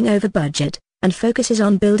 avoids going over budget, and focuses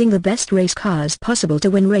on building the best race cars possible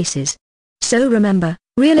to win races. So remember,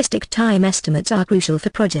 realistic time estimates are crucial for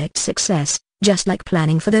project success, just like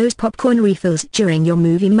planning for those popcorn refills during your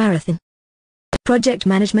movie marathon. Project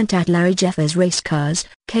Management at Larry Jeffers Race Cars.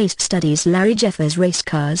 Case Studies. Larry Jeffers Race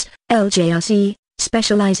Cars, LJRC,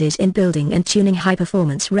 specializes in building and tuning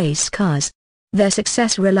high-performance race cars. Their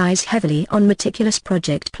success relies heavily on meticulous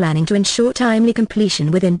project planning to ensure timely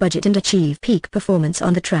completion within budget and achieve peak performance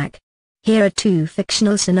on the track. Here are two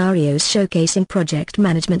fictional scenarios showcasing project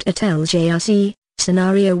management at LJRC.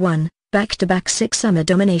 Scenario 1, back-to-back six-summer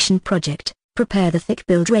domination project. Prepare the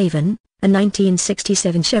thick-build Raven, a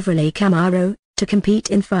 1967 Chevrolet Camaro, to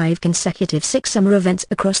compete in 5 consecutive six-summer events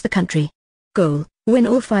across the country. Goal, win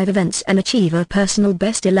all 5 events and achieve a personal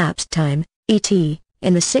best elapsed time, ET, in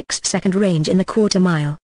the 6-second range in the quarter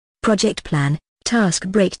mile. Project plan, task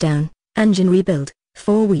breakdown, engine rebuild,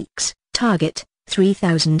 4 weeks, target,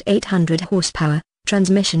 3,800 horsepower,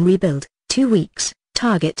 transmission rebuild, 2 weeks,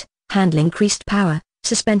 target, handling increased power,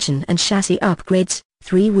 suspension and chassis upgrades,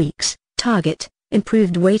 3 weeks, target,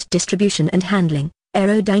 improved weight distribution and handling,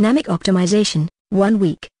 aerodynamic optimization, 1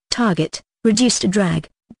 week, target, reduced drag,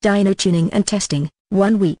 dyno tuning and testing,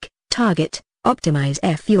 1 week, target, optimize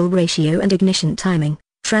air-fuel ratio and ignition timing,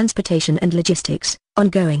 transportation and logistics,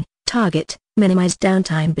 ongoing, target, minimize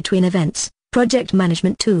downtime between events. Project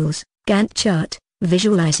management tools. Gantt chart,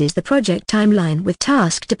 visualizes the project timeline with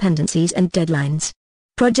task dependencies and deadlines.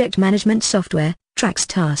 Project management software, tracks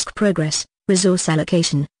task progress, resource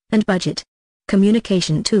allocation, and budget.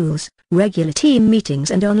 Communication tools, regular team meetings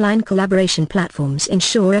and online collaboration platforms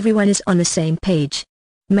ensure everyone is on the same page.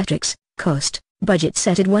 Metrics, cost, budget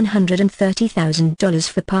set at $130,000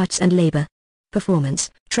 for parts and labor. Performance,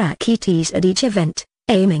 track ETs at each event,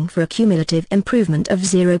 aiming for a cumulative improvement of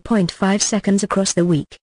 0.5 seconds across the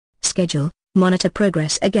week. Schedule, monitor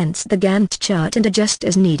progress against the Gantt chart and adjust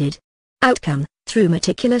as needed. Outcome, through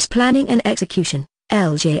meticulous planning and execution,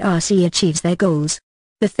 LJRC achieves their goals.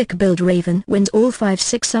 The thick-build Raven wins all 5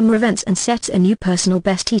 six-summer events and sets a new personal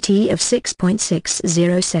best ET of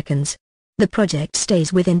 6.60 seconds. The project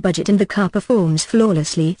stays within budget and the car performs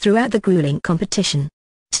flawlessly throughout the grueling competition.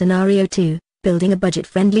 Scenario 2, building a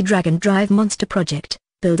budget-friendly drag-and-drive monster project.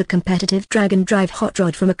 Build a competitive drag-and-drive hot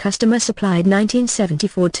rod from a customer-supplied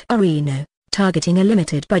 1974 Torino, targeting a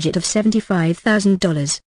limited budget of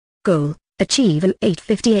 $75,000. Goal, achieve a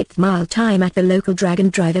 8:58 mile time at the local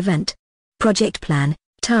drag-and-drive event. Project plan,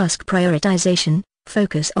 task prioritization,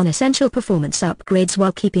 focus on essential performance upgrades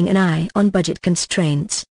while keeping an eye on budget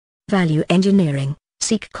constraints. Value engineering,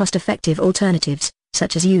 seek cost-effective alternatives,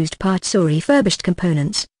 such as used parts or refurbished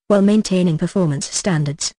components, while maintaining performance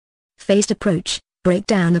standards. Phased approach, break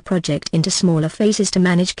down the project into smaller phases to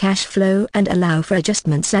manage cash flow and allow for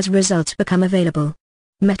adjustments as results become available.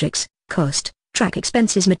 Metrics, cost, track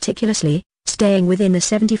expenses meticulously, staying within the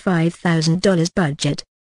 $75,000 budget.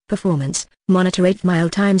 Performance, monitor 8-mile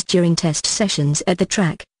times during test sessions at the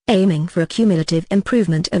track, aiming for a cumulative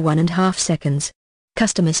improvement of 1.5 seconds.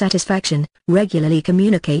 Customer satisfaction, regularly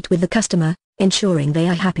communicate with the customer, ensuring they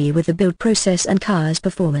are happy with the build process and car's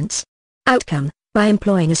performance. Outcome, by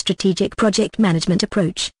employing a strategic project management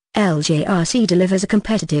approach, LJRC delivers a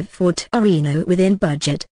competitive Ford Torino within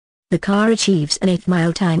budget. The car achieves an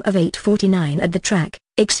 8-mile time of 8:49 at the track,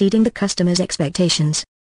 exceeding the customer's expectations.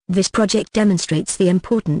 This project demonstrates the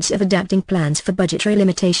importance of adapting plans for budgetary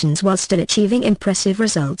limitations while still achieving impressive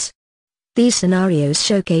results. These scenarios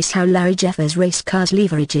showcase how Larry Jeffers Race Cars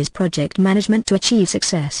leverages project management to achieve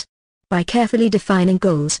success. By carefully defining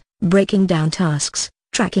goals, breaking down tasks,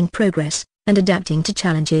 tracking progress, and adapting to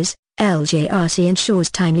challenges, LJRC ensures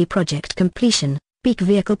timely project completion, peak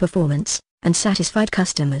vehicle performance, and satisfied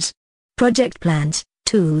customers. Project plans,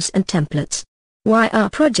 tools and templates. Why are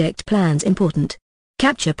project plans important?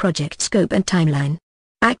 Capture project scope and timeline.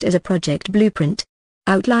 Act as a project blueprint.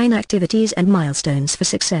 Outline activities and milestones for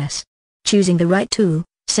success. Choosing the right tool.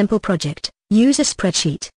 Simple project, use a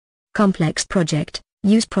spreadsheet. Complex project,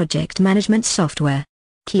 use project management software.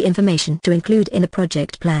 Key information to include in the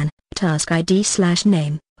project plan: task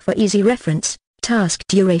ID/name, For easy reference, task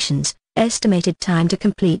durations, estimated time to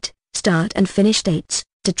complete, start and finish dates,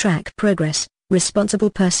 to track progress, responsible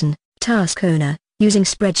person, task owner, using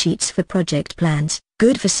spreadsheets for project plans,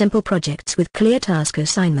 good for simple projects with clear task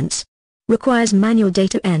assignments. Requires manual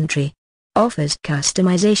data entry. Offers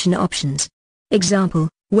customization options. Example,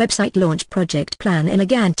 website launch project plan in a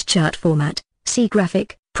Gantt chart format, see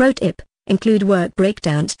graphic. Pro tip, include work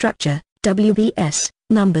breakdown structure, WBS,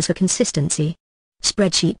 numbers for consistency.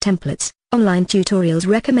 Spreadsheet templates, online tutorials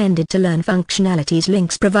recommended to learn functionalities,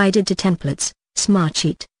 links provided to templates,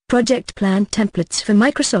 Smartsheet, project plan templates for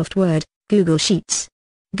Microsoft Word, Google Sheets.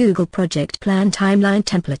 Google Project Plan Timeline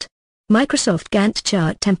Template. Microsoft Gantt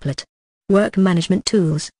Chart Template. Work management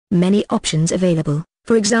tools, many options available,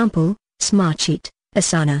 for example, Smartsheet,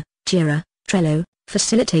 Asana, Jira, Trello,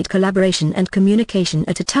 facilitate collaboration and communication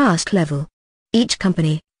at a task level. Each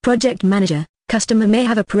company, project manager, customer may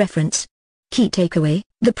have a preference. Key takeaway,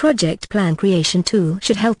 the project plan creation tool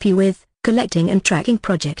should help you with collecting and tracking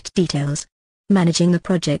project details, managing the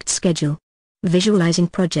project schedule, visualizing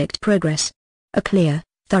project progress. A clear,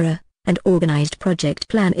 thorough, and organized project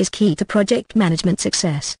plan is key to project management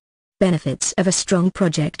success. Benefits of a strong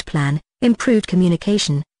project plan: improved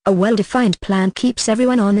communication. A well-defined plan keeps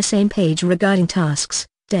everyone on the same page regarding tasks,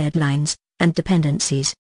 deadlines, and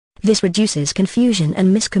dependencies. This reduces confusion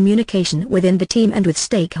and miscommunication within the team and with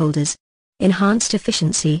stakeholders. Enhanced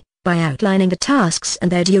efficiency: by outlining the tasks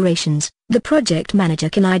and their durations, the project manager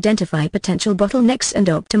can identify potential bottlenecks and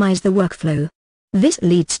optimize the workflow. This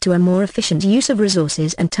leads to a more efficient use of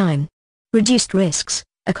resources and time. Reduced risks: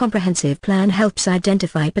 a comprehensive plan helps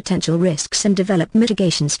identify potential risks and develop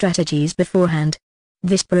mitigation strategies beforehand.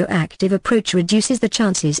 This proactive approach reduces the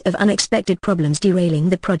chances of unexpected problems derailing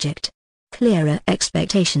the project. Clearer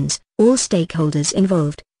expectations: all stakeholders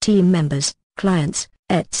involved, team members, clients,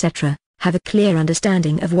 etc., have a clear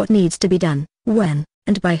understanding of what needs to be done, when,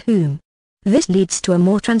 and by whom. This leads to a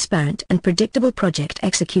more transparent and predictable project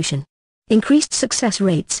execution. Increased success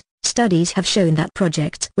rates: studies have shown that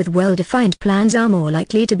projects with well-defined plans are more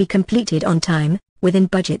likely to be completed on time, within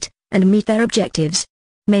budget, and meet their objectives.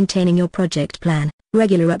 Maintaining your project plan.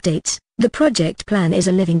 Regular updates: the project plan is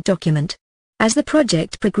a living document. As the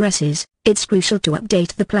project progresses, it's crucial to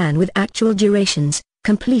update the plan with actual durations,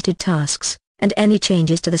 completed tasks, and any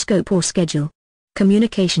changes to the scope or schedule.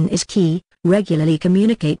 Communication is key. Regularly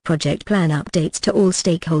communicate project plan updates to all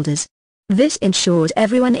stakeholders. This ensures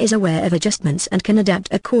everyone is aware of adjustments and can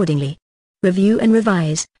adapt accordingly. Review and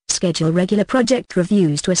revise: schedule regular project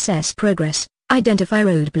reviews to assess progress, identify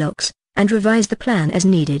roadblocks, and revise the plan as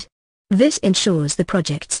needed. This ensures the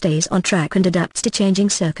project stays on track and adapts to changing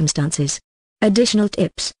circumstances. Additional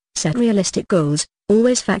tips: set realistic goals.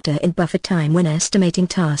 Always factor in buffer time when estimating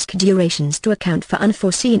task durations to account for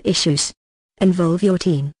unforeseen issues. Involve your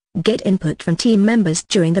team. Get input from team members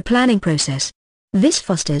during the planning process. This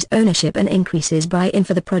fosters ownership and increases buy-in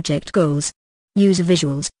for the project goals. Use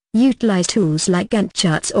visuals. Utilize tools like Gantt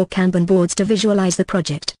charts or Kanban boards to visualize the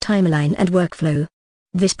project timeline and workflow.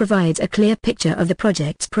 This provides a clear picture of the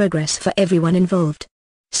project's progress for everyone involved.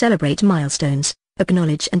 Celebrate milestones.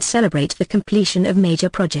 Acknowledge and celebrate the completion of major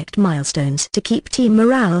project milestones to keep team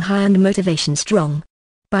morale high and motivation strong.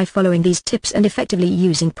 By following these tips and effectively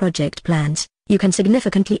using project plans, you can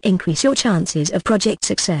significantly increase your chances of project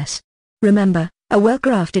success. Remember, a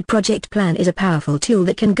well-crafted project plan is a powerful tool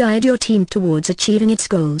that can guide your team towards achieving its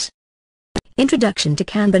goals. Introduction to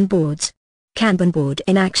Kanban boards. Kanban board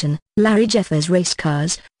in action: Larry Jeffers Race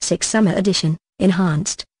Cars, 6 Summer Edition,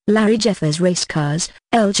 Enhanced. Larry Jeffers Race Cars,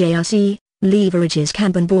 LJRC, leverages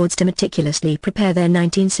Kanban boards to meticulously prepare their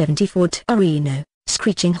 1974 Torino,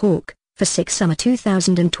 Screeching Hawk, for 6 Summer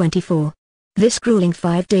 2024. This grueling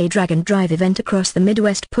 5-day drag and drive event across the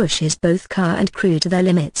Midwest pushes both car and crew to their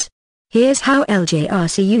limits. Here's how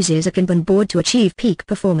LJRC uses a Kanban board to achieve peak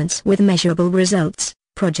performance with measurable results.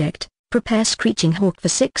 Project: prepare Screeching Hawk for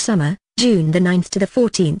 6 Summer, June the 9th to the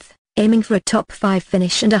 14th, aiming for a top 5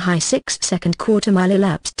 finish and a high 6-second quarter-mile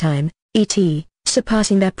elapsed time, ET,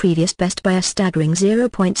 surpassing their previous best by a staggering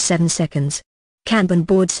 0.7 seconds. Kanban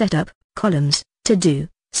board setup: columns, to-do,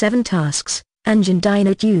 7 tasks, engine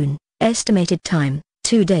dyno tune, estimated time,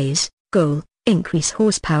 2 days, goal, increase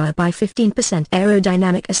horsepower by 15%,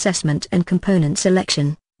 aerodynamic assessment and component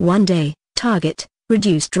selection, 1 day, target,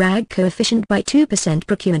 reduce drag coefficient by 2%,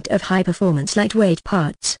 procurement of high-performance lightweight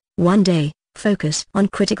parts, 1 day, focus on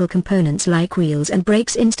critical components like wheels and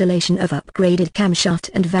brakes, installation of upgraded camshaft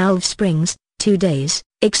and valve springs, 2 days,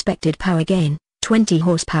 expected power gain, 20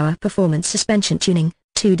 horsepower, performance suspension tuning,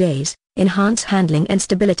 2 days, enhance handling and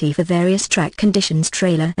stability for various track conditions,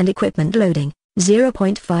 trailer and equipment loading,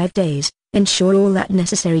 0.5 days, Ensure all that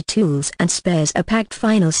necessary tools and spares are packed.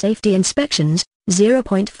 Final safety inspections,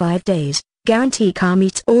 0.5 days. Guarantee car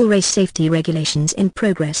meets all race safety regulations. In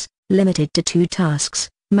progress, limited to 2 tasks.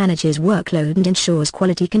 Manages workload and ensures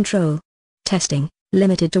quality control. Testing,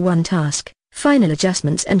 limited to 1 task. Final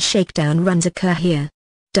adjustments and shakedown runs occur here.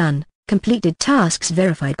 Done. Completed tasks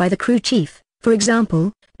verified by the crew chief, for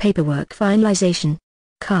example, paperwork finalization.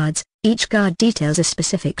 Cards, each card details a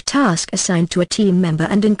specific task assigned to a team member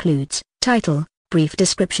and includes title, brief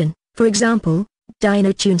description, for example,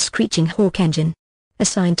 dyno tune screeching hawk engine.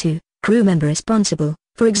 Assigned to crew member responsible,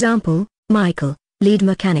 for example, Michael, lead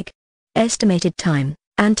mechanic. Estimated time,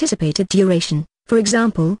 anticipated duration, for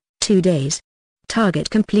example, 2 days. Target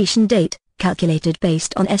completion date, calculated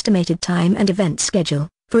based on estimated time and event schedule,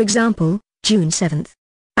 for example, June 7th.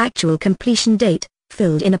 Actual completion date,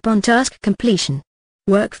 filled in upon task completion.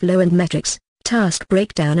 Workflow and metrics, task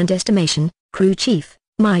breakdown and estimation. Crew chief,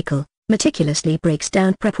 Michael, meticulously breaks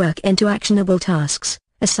down prep work into actionable tasks,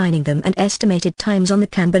 assigning them and estimated times on the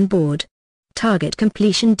Kanban board. Target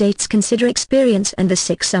completion dates consider experience and the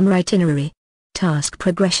 6-summer itinerary. Task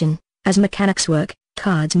progression, as mechanics work,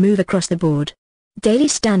 cards move across the board. Daily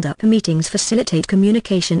stand-up meetings facilitate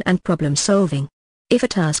communication and problem solving. If a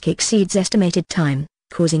task exceeds estimated time,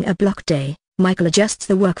 causing a block day, Michael adjusts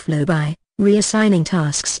the workflow by reassigning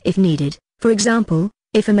tasks if needed. For example,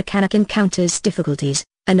 if a mechanic encounters difficulties,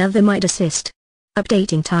 another might assist.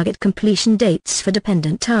 Updating target completion dates for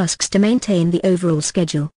dependent tasks to maintain the overall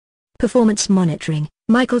schedule. Performance monitoring,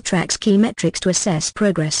 Michael tracks key metrics to assess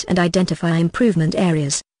progress and identify improvement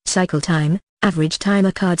areas. Cycle time, average time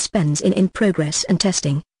a card spends in progress and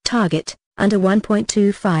testing. Target, under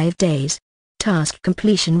 1.25 days. Task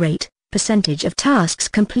completion rate, percentage of tasks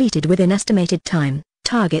completed within estimated time.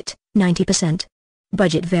 Target, 90%.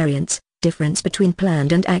 Budget variance, difference between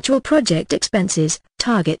planned and actual project expenses.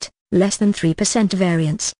 Target, less than 3%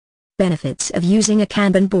 variance. Benefits of using a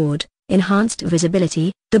Kanban board, enhanced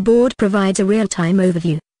visibility. The board provides a real-time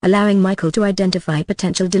overview, allowing Michael to identify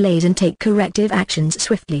potential delays and take corrective actions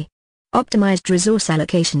swiftly. Optimized resource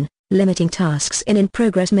allocation, limiting tasks in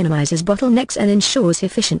progress minimizes bottlenecks and ensures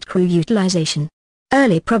efficient crew utilization.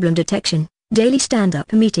 Early problem detection, daily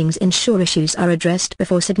stand-up meetings ensure issues are addressed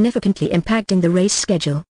before significantly impacting the race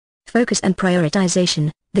schedule. Focus and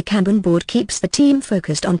prioritization, the Kanban board keeps the team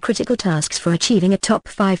focused on critical tasks for achieving a top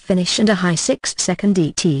 5 finish and a high 6-second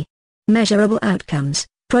ET. Measurable outcomes,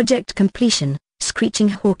 project completion, Screeching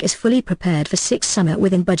Hawk is fully prepared for 6 summer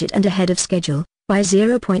within budget and ahead of schedule, by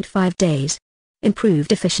 0.5 days.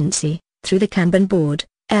 Improved efficiency, through the Kanban board,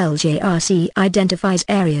 LJRC identifies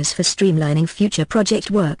areas for streamlining future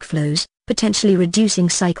project workflows, potentially reducing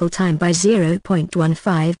cycle time by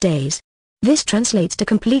 0.15 days. This translates to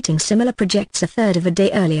completing similar projects a third of a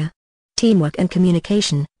day earlier. Teamwork and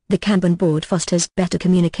communication, the Kanban board fosters better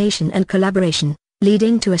communication and collaboration,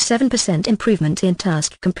 leading to a 7% improvement in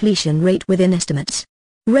task completion rate within estimates.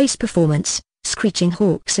 Race performance, Screeching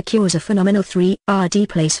Hawk secures a phenomenal 3rd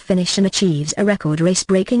place finish and achieves a record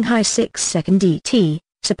race-breaking high 6-second ET,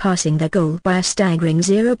 surpassing their goal by a staggering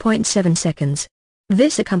 0.7 seconds.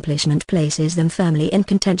 This accomplishment places them firmly in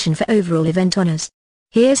contention for overall event honors.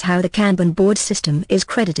 Here's how the Kanban board system is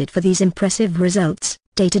credited for these impressive results: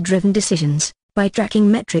 data-driven decisions. By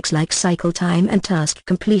tracking metrics like cycle time and task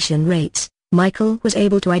completion rates, Michael was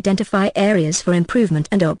able to identify areas for improvement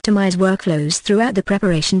and optimize workflows throughout the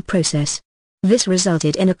preparation process. This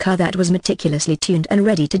resulted in a car that was meticulously tuned and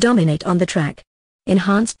ready to dominate on the track.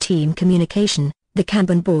 Enhanced team communication, the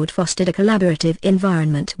Kanban board fostered a collaborative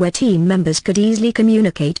environment where team members could easily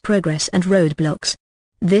communicate progress and roadblocks.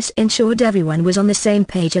 This ensured everyone was on the same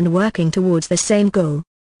page and working towards the same goal.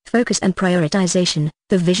 Focus and prioritization,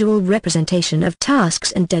 the visual representation of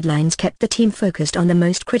tasks and deadlines kept the team focused on the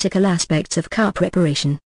most critical aspects of car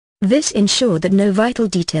preparation. This ensured that no vital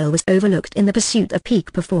detail was overlooked in the pursuit of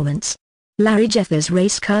peak performance. Larry Jeffers'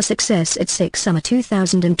 race car success at 6 Summer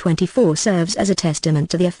 2024 serves as a testament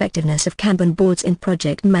to the effectiveness of Kanban boards in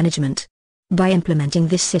project management. By implementing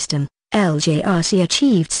this system, LJRC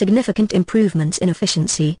achieved significant improvements in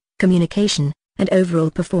efficiency, communication, and overall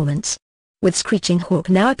performance. With Screeching Hawk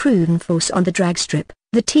now a proven force on the drag strip,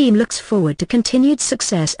 the team looks forward to continued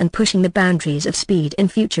success and pushing the boundaries of speed in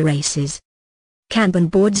future races. Kanban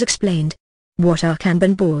boards explained. What are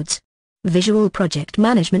Kanban boards? Visual project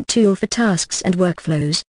management tool for tasks and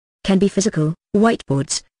workflows. Can be physical,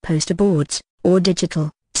 whiteboards, poster boards, or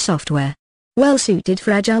digital software. Well suited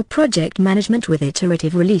for agile project management with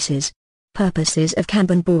iterative releases. Purposes of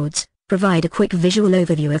Kanban boards: provide a quick visual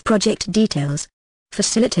overview of project details.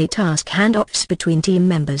 Facilitate task handoffs between team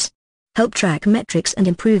members. Help track metrics and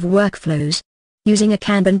improve workflows. Using a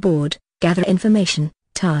Kanban board, Gather information,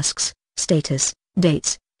 tasks, status,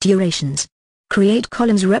 dates, durations. Create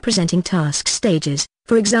columns representing task stages,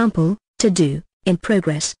 for example, to do, in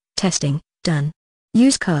progress, testing, done.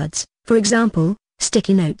 Use cards, for example,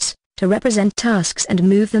 sticky notes, to represent tasks and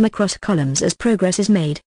move them across columns as progress is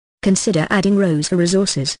made. Consider adding rows for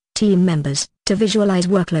resources, team members, to visualize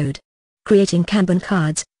workload. Creating Kanban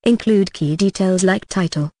cards, include key details like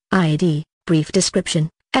title, ID, brief description,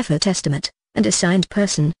 effort estimate, and assigned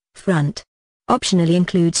person, front. Optionally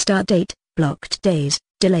include start date, blocked days,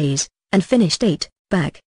 delays, and finish date,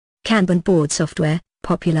 back. Kanban board software,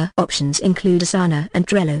 popular options include Asana and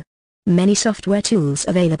Trello. Many software tools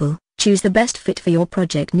available, choose the best fit for your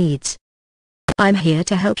project needs. I'm here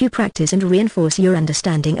to help you practice and reinforce your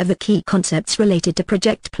understanding of the key concepts related to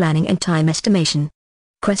project planning and time estimation.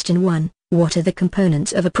 Question 1. What are the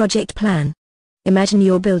components of a project plan? Imagine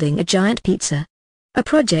you're building a giant pizza. A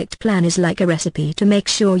project plan is like a recipe to make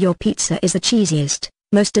sure your pizza is the cheesiest,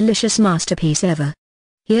 most delicious masterpiece ever.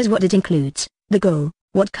 Here's what it includes: the goal,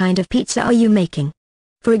 what kind of pizza are you making?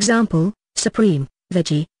 For example, Supreme,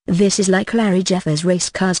 Veggie. This is like Larry Jeffers' race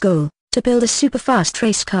car's goal, to build a super fast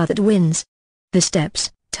race car that wins. The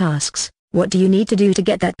steps, tasks, what do you need to do to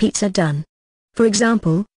get that pizza done? For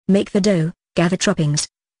example, make the dough, gather toppings,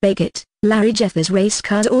 bake it. Larry Jeffers' race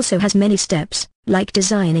cars also has many steps, like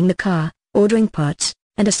designing the car, ordering parts,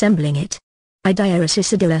 and assembling it.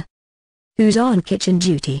 Idea. Who's on kitchen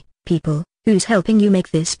duty? People. Who's helping you make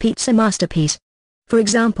this pizza masterpiece? For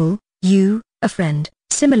example, you, a friend.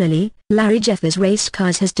 Similarly, Larry Jeffers' race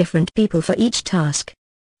cars has different people for each task.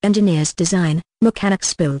 Engineers design,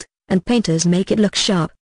 mechanics build, and painters make it look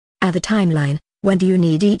sharp. Add the timeline, when do you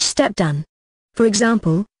need each step done? For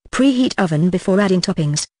example, preheat oven before adding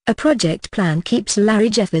toppings. A project plan keeps Larry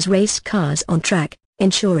Jeffers' race cars on track,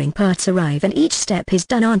 ensuring parts arrive and each step is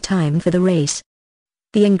done on time for the race.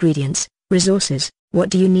 The ingredients, resources, what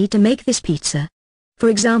do you need to make this pizza? For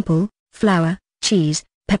example, flour, cheese,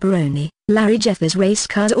 pepperoni. Larry Jeffers' race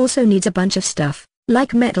cars also needs a bunch of stuff,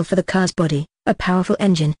 like metal for the car's body, a powerful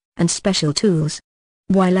engine, and special tools.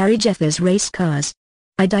 Why Larry Jeffers' race cars?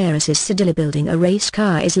 Idea. Building a race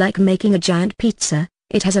car is like making a giant pizza,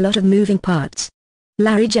 it has a lot of moving parts.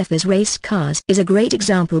 Larry Jeffers' race cars is a great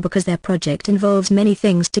example because their project involves many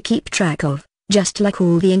things to keep track of, just like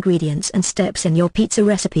all the ingredients and steps in your pizza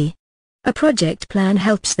recipe. A project plan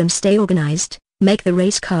helps them stay organized, make the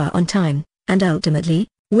race car on time, and ultimately,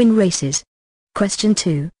 win races. Question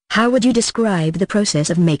 2. How would you describe the process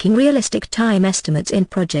of making realistic time estimates in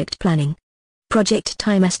project planning? Project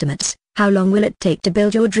time estimates. How long will it take to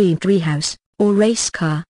build your dream treehouse, or race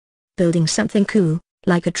car? Building something cool,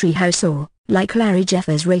 like a treehouse or, like Larry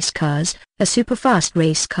Jeffers' race cars, a super fast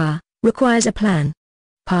race car, requires a plan.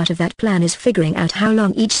 Part of that plan is figuring out how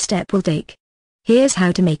long each step will take. Here's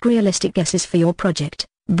how to make realistic guesses for your project.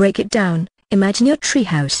 Break it down. Imagine your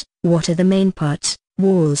treehouse. What are the main parts?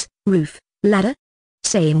 Walls, roof, ladder?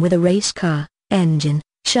 Same with a race car: engine,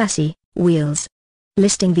 chassis, wheels.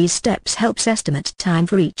 Listing these steps helps estimate time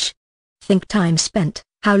for each. Think time spent.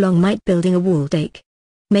 How long might building a wall take?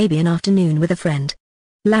 Maybe an afternoon with a friend.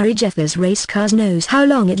 Larry Jeffers' race cars knows how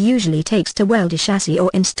long it usually takes to weld a chassis or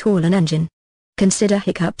install an engine. Consider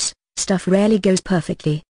hiccups. Stuff rarely goes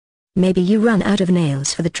perfectly. Maybe you run out of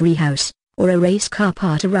nails for the treehouse, or a race car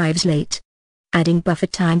part arrives late. Adding buffer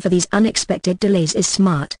time for these unexpected delays is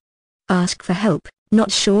smart. Ask for help.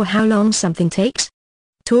 Not sure how long something takes?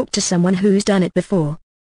 Talk to someone who's done it before.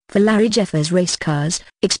 For Larry Jeffers' race cars,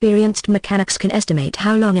 experienced mechanics can estimate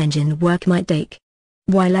how long engine work might take.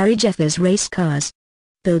 Why Larry Jeffers' race cars?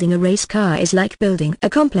 Building a race car is like building a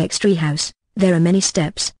complex treehouse. There are many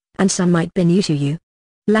steps, and some might be new to you.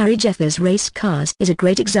 Larry Jeffers' race cars is a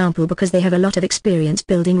great example because they have a lot of experience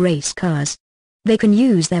building race cars. They can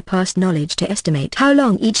use their past knowledge to estimate how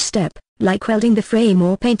long each step, like welding the frame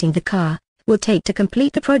or painting the car, will take to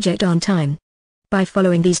complete the project on time. By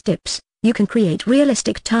following these tips, you can create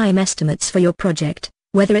realistic time estimates for your project,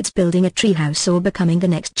 whether it's building a treehouse or becoming the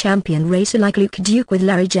next champion racer like Luke Duke with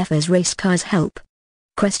Larry Jeffers' race cars help.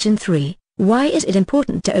 Question 3. Why is it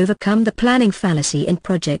important to overcome the planning fallacy in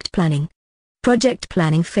project planning? Project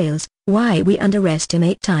planning fails, why we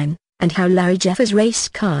underestimate time, and how Larry Jeffers' race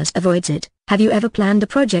cars avoids it. Have you ever planned a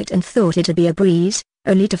project and thought it'd be a breeze,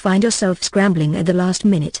 only to find yourself scrambling at the last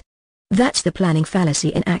minute? That's the planning fallacy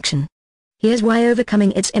in action. Here's why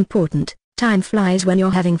overcoming it's important. Time flies when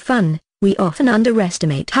you're having fun. We often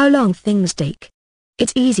underestimate how long things take.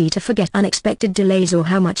 It's easy to forget unexpected delays or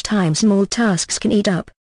how much time small tasks can eat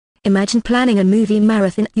up. Imagine planning a movie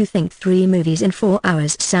marathon. You think 3 movies in 4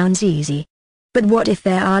 hours sounds easy. But what if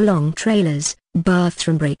there are long trailers,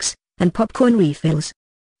 bathroom breaks, and popcorn refills?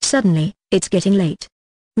 suddenly, it's getting late.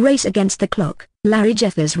 Race against the clock. Larry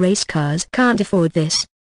Jeffers race cars can't afford this.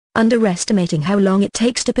 Underestimating how long it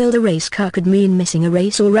takes to build a race car could mean missing a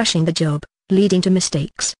race or rushing the job, leading to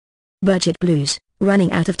mistakes. Budget blues.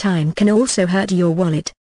 Running out of time can also hurt your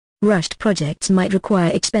wallet. Rushed projects might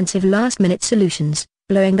require expensive last-minute solutions,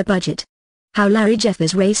 blowing the budget. How Larry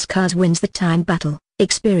Jeffers race cars wins the time battle.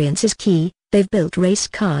 Experience is key. They've built race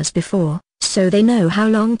cars before, so they know how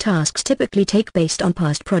long tasks typically take based on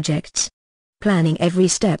past projects. Planning every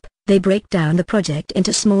step, they break down the project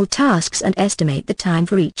into small tasks and estimate the time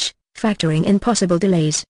for each, factoring in possible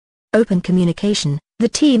delays. Open communication. The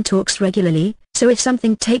team talks regularly, so if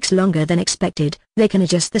something takes longer than expected, they can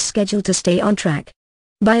adjust the schedule to stay on track.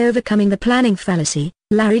 By overcoming the planning fallacy,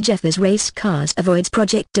 Larry Jeffers race cars avoids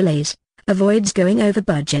project delays, avoids going over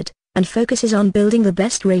budget, and focuses on building the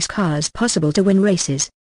best race cars possible to win races.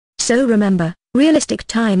 So remember, realistic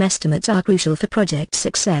time estimates are crucial for project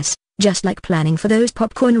success, just like planning for those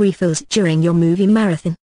popcorn refills during your movie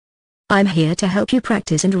marathon. I'm here to help you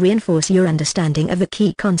practice and reinforce your understanding of the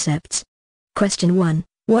key concepts. Question 1.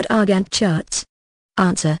 What are Gantt charts?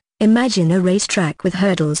 Answer. Imagine a racetrack with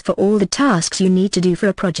hurdles for all the tasks you need to do for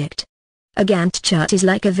a project. A Gantt chart is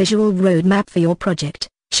like a visual roadmap for your project,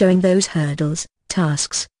 showing those hurdles,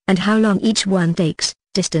 tasks, and how long each one takes,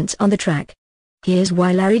 distance on the track. Here's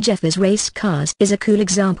why Larry Jeffers race cars is a cool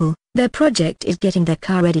example. Their project is getting their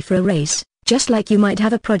car ready for a race, just like you might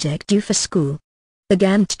have a project due for school. The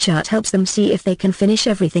Gantt chart helps them see if they can finish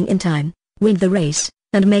everything in time, win the race,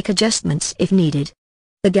 and make adjustments if needed.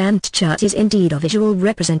 The Gantt chart is indeed a visual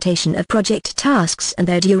representation of project tasks and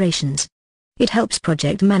their durations. It helps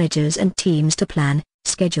project managers and teams to plan,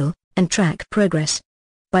 schedule, and track progress.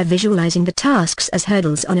 By visualizing the tasks as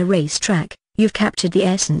hurdles on a racetrack, you've captured the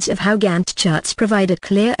essence of how Gantt charts provide a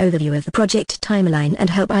clear overview of the project timeline and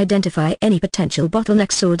help identify any potential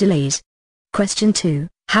bottlenecks or delays. Question 2.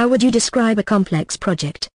 How would you describe a complex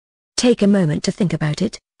project? Take a moment to think about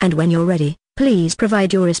it, and when you're ready, please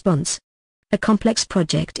provide your response. A complex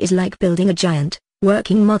project is like building a giant,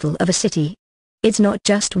 working model of a city. It's not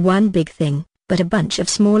just one big thing, but a bunch of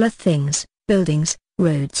smaller things, buildings,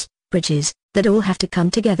 roads, bridges, that all have to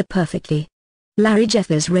come together perfectly. Larry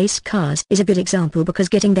Jeffers race cars is a good example because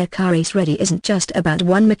getting their car race ready isn't just about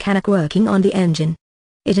one mechanic working on the engine.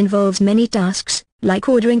 It involves many tasks, like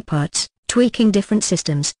ordering parts, tweaking different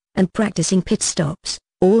systems, and practicing pit stops,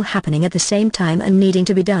 all happening at the same time and needing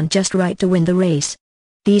to be done just right to win the race.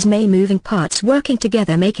 These many moving parts working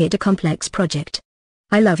together make it a complex project.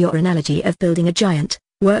 I love your analogy of building a giant,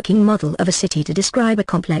 working model of a city to describe a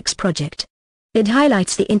complex project. It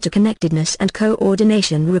highlights the interconnectedness and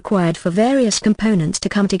coordination required for various components to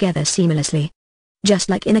come together seamlessly. Just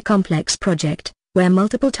like in a complex project, where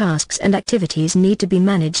multiple tasks and activities need to be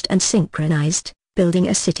managed and synchronized, building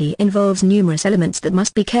a city involves numerous elements that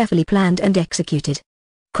must be carefully planned and executed.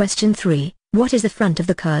 Question 3. What is the front of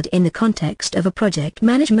the card in the context of a project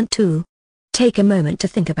management tool? Take a moment to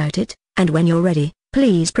think about it, and when you're ready,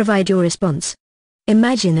 please provide your response.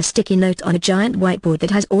 Imagine a sticky note on a giant whiteboard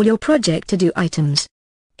that has all your project to-do items.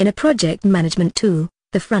 In a project management tool,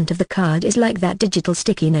 the front of the card is like that digital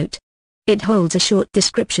sticky note. It holds a short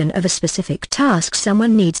description of a specific task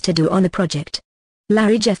someone needs to do on the project.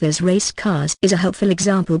 Larry Jeffers race cars is a helpful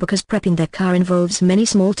example because prepping their car involves many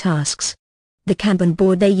small tasks. The Kanban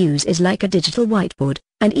board they use is like a digital whiteboard,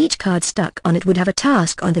 and each card stuck on it would have a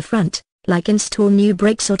task on the front, like install new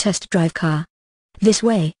brakes or test drive car. This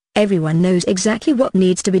way, everyone knows exactly what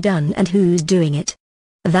needs to be done and who's doing it.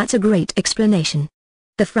 That's a great explanation.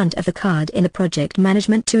 The front of the card in a project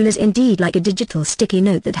management tool is indeed like a digital sticky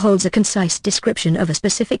note that holds a concise description of a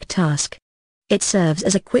specific task. It serves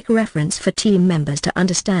as a quick reference for team members to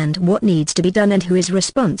understand what needs to be done and who is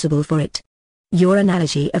responsible for it. Your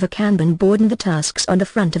analogy of a Kanban board and the tasks on the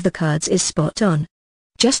front of the cards is spot on.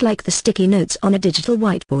 Just like the sticky notes on a digital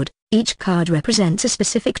whiteboard, each card represents a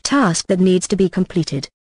specific task that needs to be completed.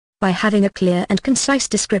 By having a clear and concise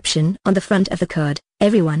description on the front of the card,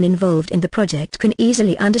 everyone involved in the project can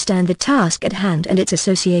easily understand the task at hand and its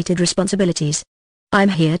associated responsibilities. I'm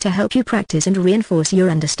here to help you practice and reinforce your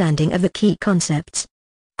understanding of the key concepts.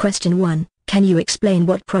 Question 1. Can you explain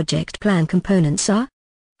what project plan components are?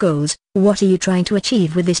 Goals. What are you trying to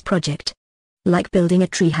achieve with this project? Like building a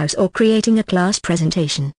treehouse or creating a class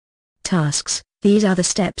presentation. Tasks. These are the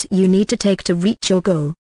steps you need to take to reach your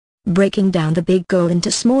goal. Breaking down the big goal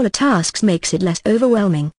into smaller tasks makes it less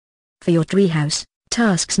overwhelming. For your treehouse,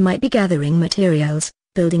 tasks might be gathering materials,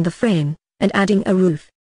 building the frame, and adding a roof.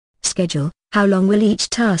 Schedule. How long will each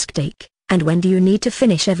task take, and when do you need to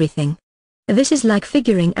finish everything? This is like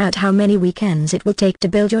figuring out how many weekends it will take to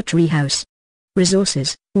build your treehouse.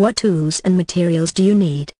 Resources. What tools and materials do you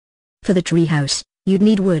need? For the treehouse, you'd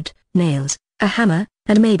need wood, nails, a hammer,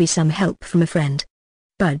 and maybe some help from a friend.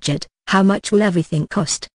 Budget. How much will everything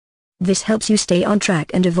cost? This helps you stay on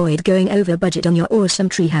track and avoid going over budget on your awesome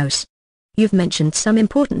treehouse. You've mentioned some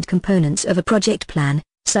important components of a project plan,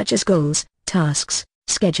 such as goals, tasks,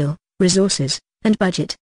 schedule, resources, and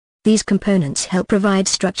budget. These components help provide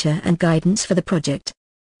structure and guidance for the project.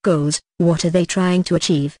 Goals. What are they trying to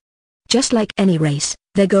achieve? Just like any race,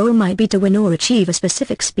 their goal might be to win or achieve a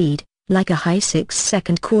specific speed, like a high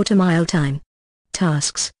 6-second quarter-mile time.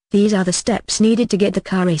 Tasks. These are the steps needed to get the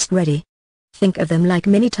car race ready. Think of them like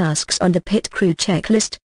mini tasks on the pit crew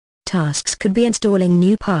checklist. Tasks could be installing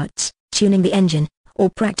new parts, tuning the engine, or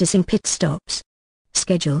practicing pit stops.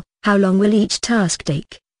 Schedule. How long will each task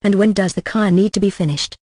take, and when does the car need to be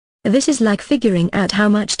finished? This is like figuring out how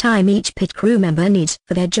much time each pit crew member needs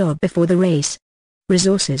for their job before the race.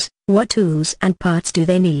 Resources. What tools and parts do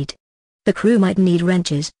they need? The crew might need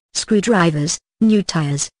wrenches, screwdrivers, new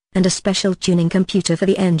tires, and a special tuning computer for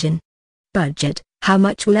the engine. Budget. How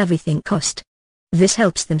much will everything cost? This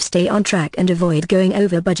helps them stay on track and avoid going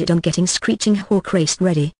over budget on getting Screeching Hawk race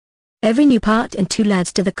ready. Every new part and tool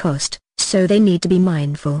adds to the cost, so they need to be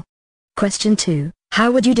mindful. Question 2.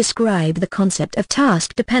 How would you describe the concept of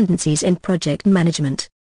task dependencies in project management?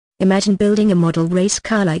 Imagine building a model race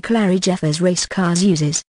car like Larry Jeffers' race cars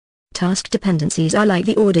uses. Task dependencies are like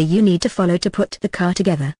the order you need to follow to put the car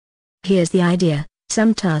together. Here's the idea: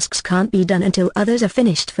 some tasks can't be done until others are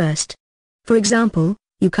finished first. For example,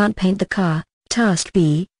 you can't paint the car, task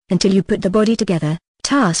B, until you put the body together,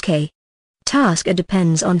 task A. Task A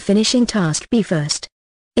depends on finishing task B first.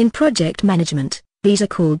 In project management, these are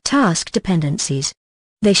called task dependencies.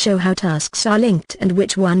 They show how tasks are linked and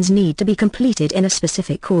which ones need to be completed in a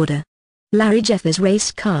specific order. Larry Jeffers'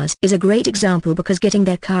 race cars is a great example because getting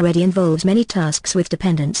their car ready involves many tasks with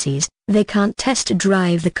dependencies. They can't test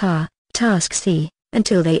drive the car, task C,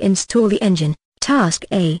 until they install the engine, task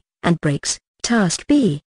A, and brakes, task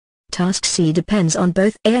B. Task C depends on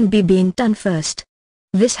both A and B being done first.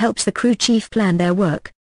 This helps the crew chief plan their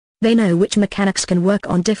work. They know which mechanics can work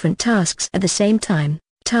on different tasks at the same time,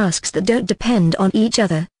 tasks that don't depend on each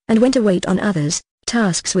other, and when to wait on others,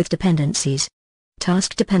 tasks with dependencies.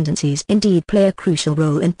 Task dependencies indeed play a crucial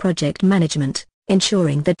role in project management,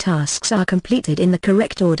 ensuring that tasks are completed in the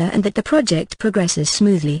correct order and that the project progresses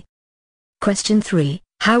smoothly. Question 3.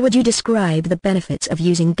 How would you describe the benefits of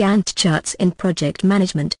using Gantt charts in project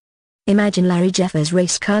management? Imagine Larry Jeffers'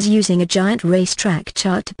 race cars using a giant racetrack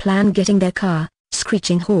chart to plan getting their car,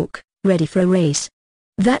 Screeching Hawk, ready for a race.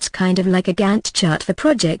 That's kind of like a Gantt chart for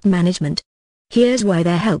project management. Here's why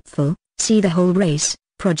they're helpful: see the whole race,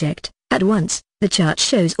 project, at once. The chart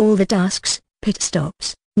shows all the tasks, pit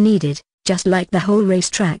stops, needed, just like the whole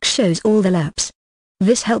racetrack shows all the laps.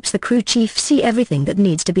 This helps the crew chief see everything that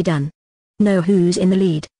needs to be done. Know who's in the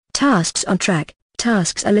lead, tasks on track,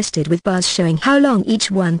 tasks are listed with bars showing how long each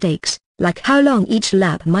one takes, like how long each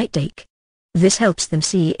lap might take. This helps them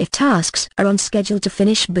see if tasks are on schedule to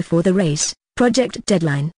finish before the race, project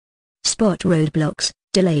deadline. Spot roadblocks,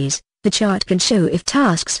 delays. The chart can show if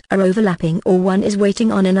tasks are overlapping or one is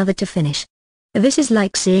waiting on another to finish. This is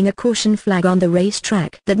like seeing a caution flag on the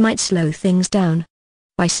racetrack that might slow things down.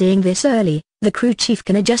 By seeing this early, the crew chief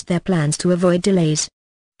can adjust their plans to avoid delays.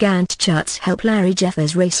 Gantt charts help Larry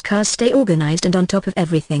Jeffers' race cars stay organized and on top of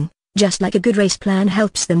everything, just like a good race plan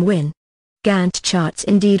helps them win. Gantt charts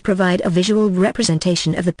indeed provide a visual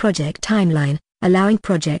representation of the project timeline, allowing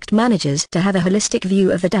project managers to have a holistic view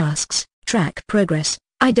of the tasks, track progress,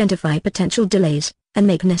 identify potential delays, and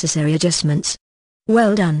make necessary adjustments.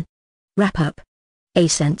 Well done. Wrap up.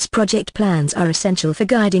 ASENT's project plans are essential for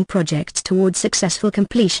guiding projects towards successful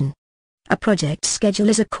completion. A project schedule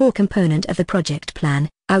is a core component of the project plan,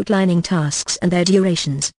 outlining tasks and their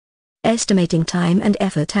durations. Estimating time and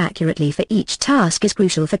effort accurately for each task is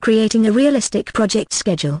crucial for creating a realistic project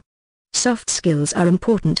schedule. Soft skills are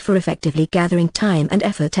important for effectively gathering time and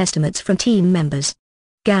effort estimates from team members.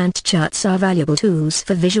 Gantt charts are valuable tools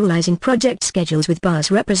for visualizing project schedules with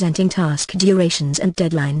bars representing task durations and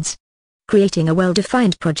deadlines. Creating a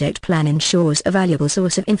well-defined project plan ensures a valuable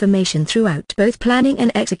source of information throughout both planning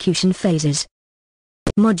and execution phases.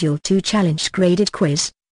 Module 2 Challenge Graded Quiz.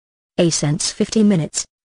 ASENT's 50 minutes.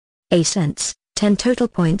 ASENT's 10 total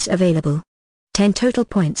points available. 10 total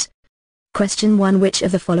points. Question 1. Which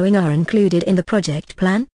of the following are included in the project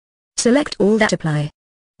plan? Select all that apply.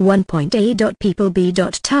 1. A. People. B.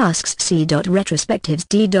 Tasks. C. Retrospectives.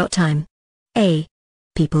 D. Time. A.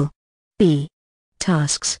 People. B.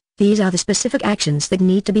 Tasks. These are the specific actions that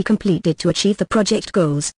need to be completed to achieve the project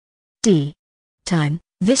goals. D. Time.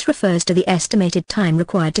 This refers to the estimated time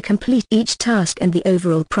required to complete each task and the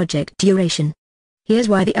overall project duration. Here's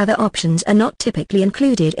why the other options are not typically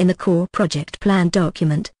included in the core project plan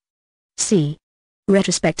document. C.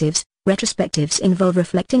 Retrospectives. Retrospectives involve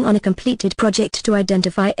reflecting on a completed project to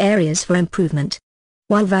identify areas for improvement.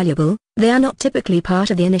 While valuable, they are not typically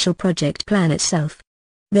part of the initial project plan itself.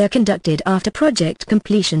 They are conducted after project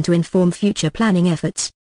completion to inform future planning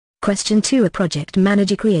efforts. Question 2. A project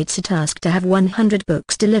manager creates a task to have 100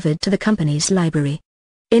 books delivered to the company's library.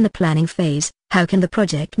 In the planning phase, how can the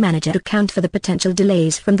project manager account for the potential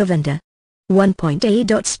delays from the vendor?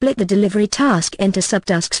 1.A. Split the delivery task into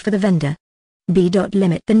subtasks for the vendor. B.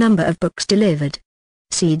 Limit the number of books delivered.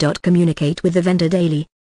 C. Communicate with the vendor daily.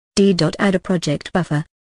 D. Add a project buffer.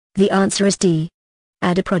 The answer is D.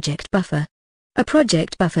 Add a project buffer. A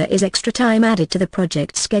project buffer is extra time added to the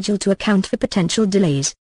project schedule to account for potential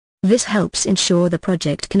delays. This helps ensure the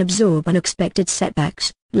project can absorb unexpected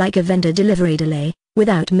setbacks, like a vendor delivery delay,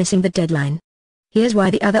 without missing the deadline. Here's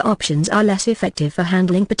why the other options are less effective for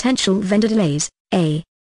handling potential vendor delays. A.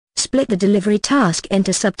 Split the delivery task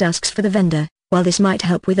into subtasks for the vendor. While this might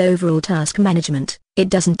help with overall task management, it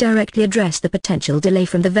doesn't directly address the potential delay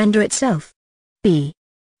from the vendor itself. B.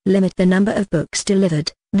 Limit the number of books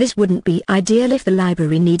delivered. This wouldn't be ideal if the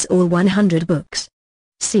library needs all 100 books.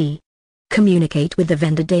 C. Communicate with the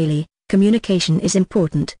vendor daily. Communication is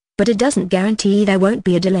important, but it doesn't guarantee there won't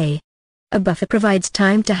be a delay. A buffer provides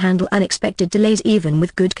time to handle unexpected delays even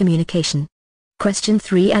with good communication. Question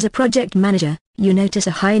 3. As a project manager, you notice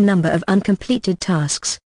a high number of uncompleted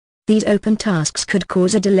tasks. These open tasks could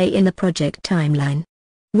cause a delay in the project timeline.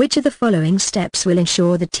 Which of the following steps will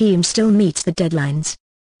ensure the team still meets the deadlines?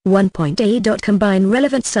 1.A. Combine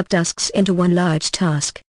relevant subtasks into one large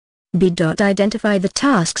task. B. Identify the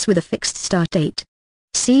tasks with a fixed start date.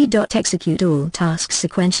 C. Execute all tasks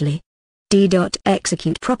sequentially. D.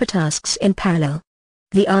 Execute proper tasks in parallel.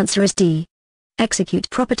 The answer is D. Execute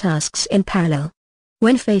proper tasks in parallel.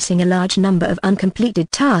 When facing a large number of uncompleted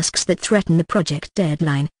tasks that threaten the project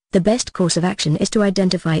deadline, the best course of action is to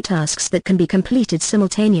identify tasks that can be completed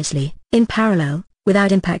simultaneously, in parallel,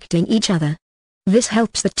 without impacting each other. This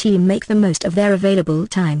helps the team make the most of their available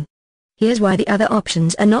time. Here's why the other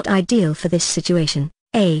options are not ideal for this situation.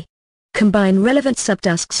 A. Combine relevant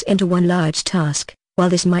subtasks into one large task. While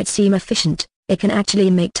this might seem efficient, it can actually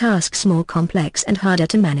make tasks more complex and harder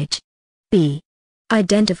to manage. B.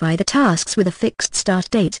 Identify the tasks with a fixed start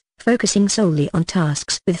date. Focusing solely on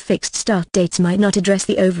tasks with fixed start dates might not address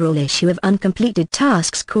the overall issue of uncompleted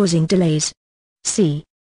tasks causing delays. C.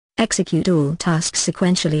 Execute all tasks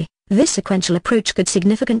sequentially. This sequential approach could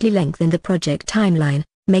significantly lengthen the project timeline,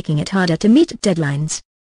 making it harder to meet deadlines.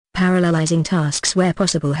 Parallelizing tasks where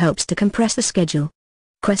possible helps to compress the schedule.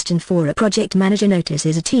 Question 4. A project manager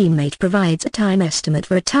notices a teammate provides a time estimate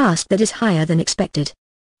for a task that is higher than expected.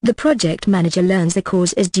 The project manager learns the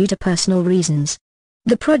cause is due to personal reasons.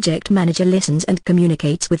 The project manager listens and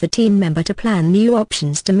communicates with the team member to plan new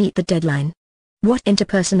options to meet the deadline. What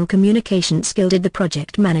interpersonal communication skill did the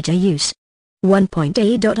project manager use?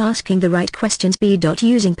 1.A. Asking the right questions. B.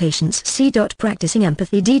 Using patience. C. Practicing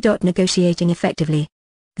empathy. D. Negotiating effectively.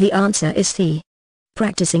 The answer is C.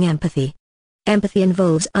 Practicing empathy. Empathy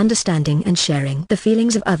involves understanding and sharing the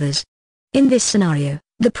feelings of others. In this scenario,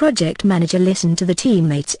 the project manager listened to the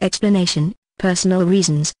teammates' explanation, personal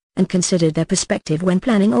reasons, and considered their perspective when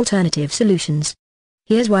planning alternative solutions.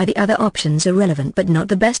 Here's why the other options are relevant but not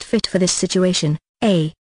the best fit for this situation.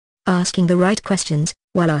 A. Asking the right questions.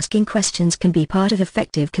 While asking questions can be part of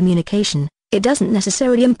effective communication, it doesn't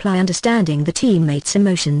necessarily imply understanding the teammates'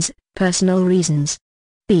 emotions, personal reasons.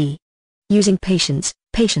 B. Using patience.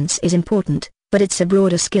 Patience is important, but it's a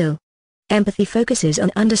broader skill. Empathy focuses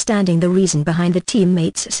on understanding the reason behind the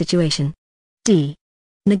teammate's situation. D.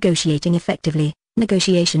 Negotiating effectively.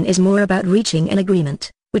 Negotiation is more about reaching an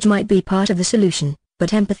agreement, which might be part of the solution,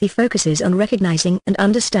 but empathy focuses on recognizing and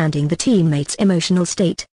understanding the teammate's emotional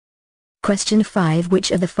state. Question 5.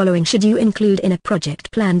 Which of the following should you include in a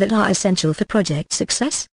project plan that are essential for project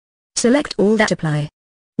success? Select all that apply.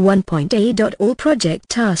 1.A. All project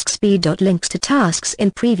tasks. B. Links to tasks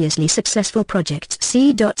in previously successful projects.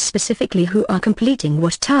 C. Specifically who are completing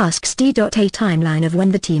what tasks. D. A timeline of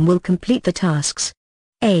when the team will complete the tasks.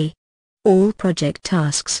 A. All project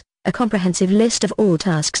tasks. A comprehensive list of all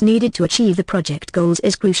tasks needed to achieve the project goals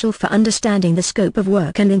is crucial for understanding the scope of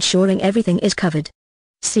work and ensuring everything is covered.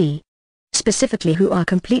 C. Specifically who are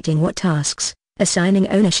completing what tasks. Assigning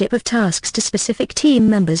ownership of tasks to specific team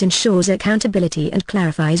members ensures accountability and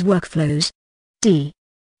clarifies workflows. D.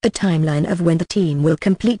 A timeline of when the team will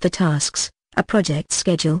complete the tasks. A project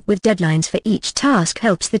schedule with deadlines for each task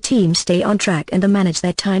helps the team stay on track and manage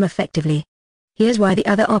their time effectively. Here's why the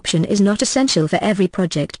other option is not essential for every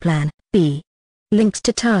project plan. B. Links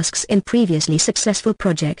to tasks in previously successful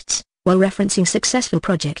projects. While referencing successful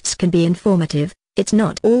projects can be informative, it's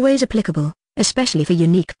not always applicable, especially for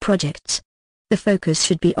unique projects. The focus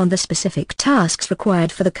should be on the specific tasks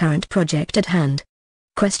required for the current project at hand.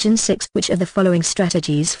 Question 6. Which of the following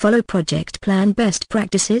strategies follow project plan best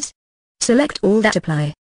practices? Select all that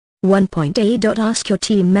apply. 1.A. Ask your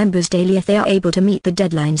team members daily if they are able to meet the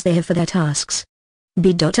deadlines they have for their tasks.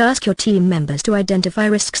 B. Ask your team members to identify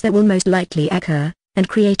risks that will most likely occur, and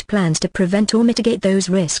create plans to prevent or mitigate those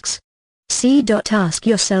risks. C. Ask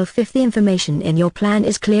yourself if the information in your plan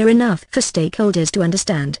is clear enough for stakeholders to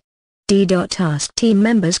understand. D. Ask team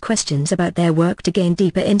members questions about their work to gain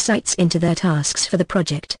deeper insights into their tasks for the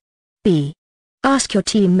project. B. Ask your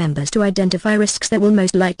team members to identify risks that will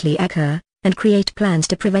most likely occur, and create plans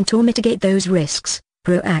to prevent or mitigate those risks.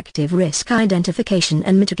 Proactive risk identification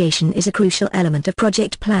and mitigation is a crucial element of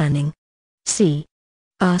project planning. C.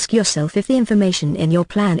 Ask yourself if the information in your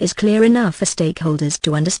plan is clear enough for stakeholders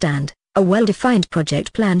to understand. A well-defined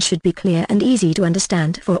project plan should be clear and easy to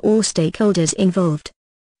understand for all stakeholders involved.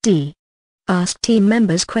 D. Ask team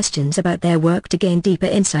members questions about their work to gain deeper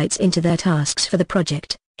insights into their tasks for the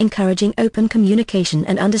project. Encouraging open communication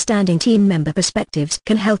and understanding team member perspectives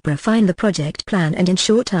can help refine the project plan and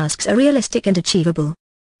ensure tasks are realistic and achievable.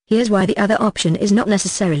 Here's why the other option is not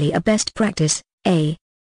necessarily a best practice. A.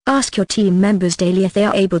 Ask your team members daily if they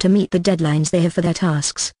are able to meet the deadlines they have for their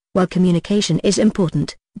tasks. While communication is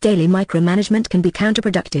important, daily micromanagement can be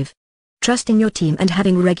counterproductive. Trusting your team and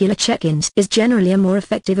having regular check-ins is generally a more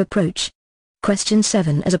effective approach. Question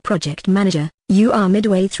 7. As a project manager, you are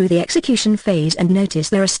midway through the execution phase and notice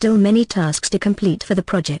there are still many tasks to complete for the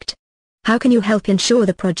project. How can you help ensure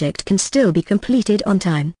the project can still be completed on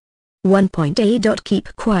time? 1.A.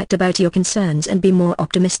 Keep quiet about your concerns and be more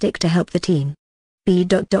optimistic to help the team. B.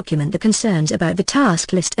 Document the concerns about the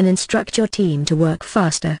task list and instruct your team to work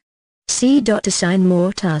faster. C. Assign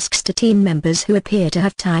more tasks to team members who appear to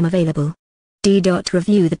have time available. D.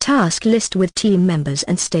 Review the task list with team members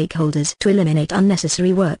and stakeholders to eliminate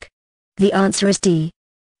unnecessary work. The answer is D.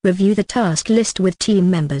 Review the task list with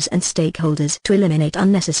team members and stakeholders to eliminate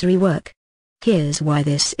unnecessary work. Here's why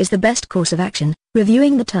this is the best course of action.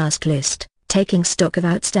 Reviewing the task list, taking stock of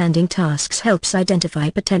outstanding tasks helps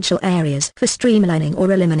identify potential areas for streamlining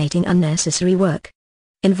or eliminating unnecessary work.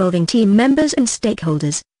 Involving team members and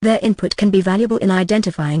stakeholders, their input can be valuable in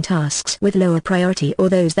identifying tasks with lower priority or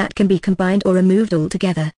those that can be combined or removed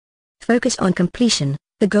altogether. Focus on completion.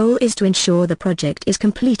 The goal is to ensure the project is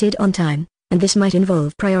completed on time, and this might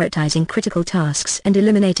involve prioritizing critical tasks and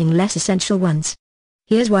eliminating less essential ones.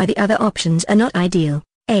 Here's why the other options are not ideal.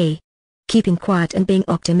 A. Keeping quiet and being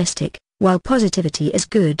optimistic. While positivity is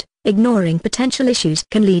good, ignoring potential issues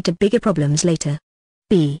can lead to bigger problems later.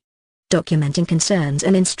 B. Documenting concerns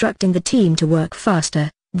and instructing the team to work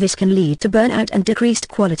faster. This can lead to burnout and decreased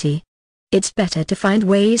quality. It's better to find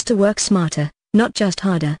ways to work smarter, not just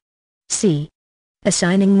harder. C.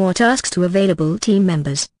 Assigning more tasks to available team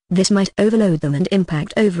members. This might overload them and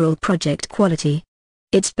impact overall project quality.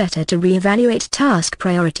 It's better to re-evaluate task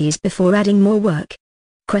priorities before adding more work.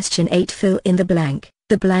 Question 8. Fill in the blank.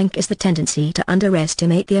 The blank is the tendency to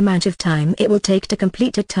underestimate the amount of time it will take to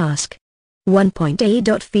complete a task.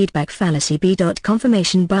 1.A. Feedback fallacy. B.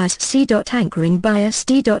 Confirmation bias. C. Anchoring bias.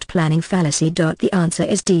 D. Planning fallacy. The answer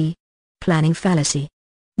is D. Planning fallacy.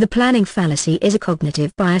 The planning fallacy is a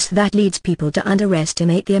cognitive bias that leads people to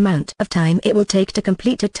underestimate the amount of time it will take to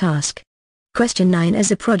complete a task. Question 9. As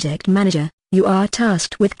a project manager, you are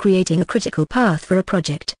tasked with creating a critical path for a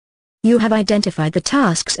project. You have identified the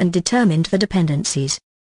tasks and determined the dependencies.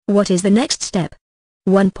 What is the next step?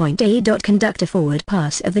 1.A. Conduct a forward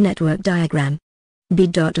pass of the network diagram. B.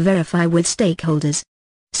 Verify with stakeholders.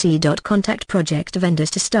 C. Contact project vendors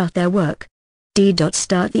to start their work. D.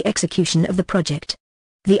 Start the execution of the project.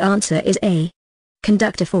 The answer is A.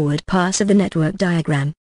 Conduct a forward pass of the network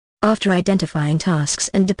diagram. After identifying tasks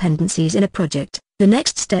and dependencies in a project, the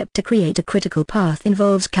next step to create a critical path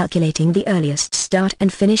involves calculating the earliest start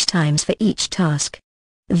and finish times for each task.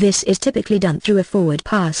 This is typically done through a forward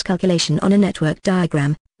pass calculation on a network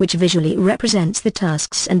diagram, which visually represents the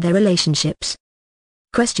tasks and their relationships.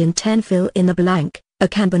 Question 10. Fill in the blank. A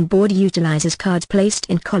Kanban board utilizes cards placed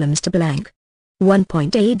in columns to blank.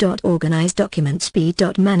 1.A. Organize documents. B.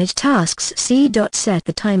 Manage tasks. C. Set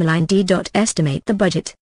the timeline. D. Estimate the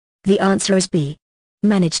budget. The answer is B.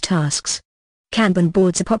 Manage tasks. Kanban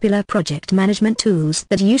boards are popular project management tools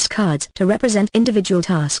that use cards to represent individual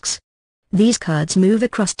tasks. These cards move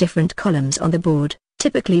across different columns on the board,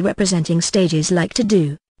 typically representing stages like to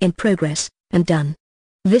do, in progress, and done.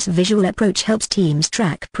 This visual approach helps teams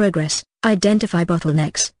track progress, identify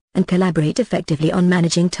bottlenecks, and collaborate effectively on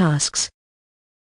managing tasks.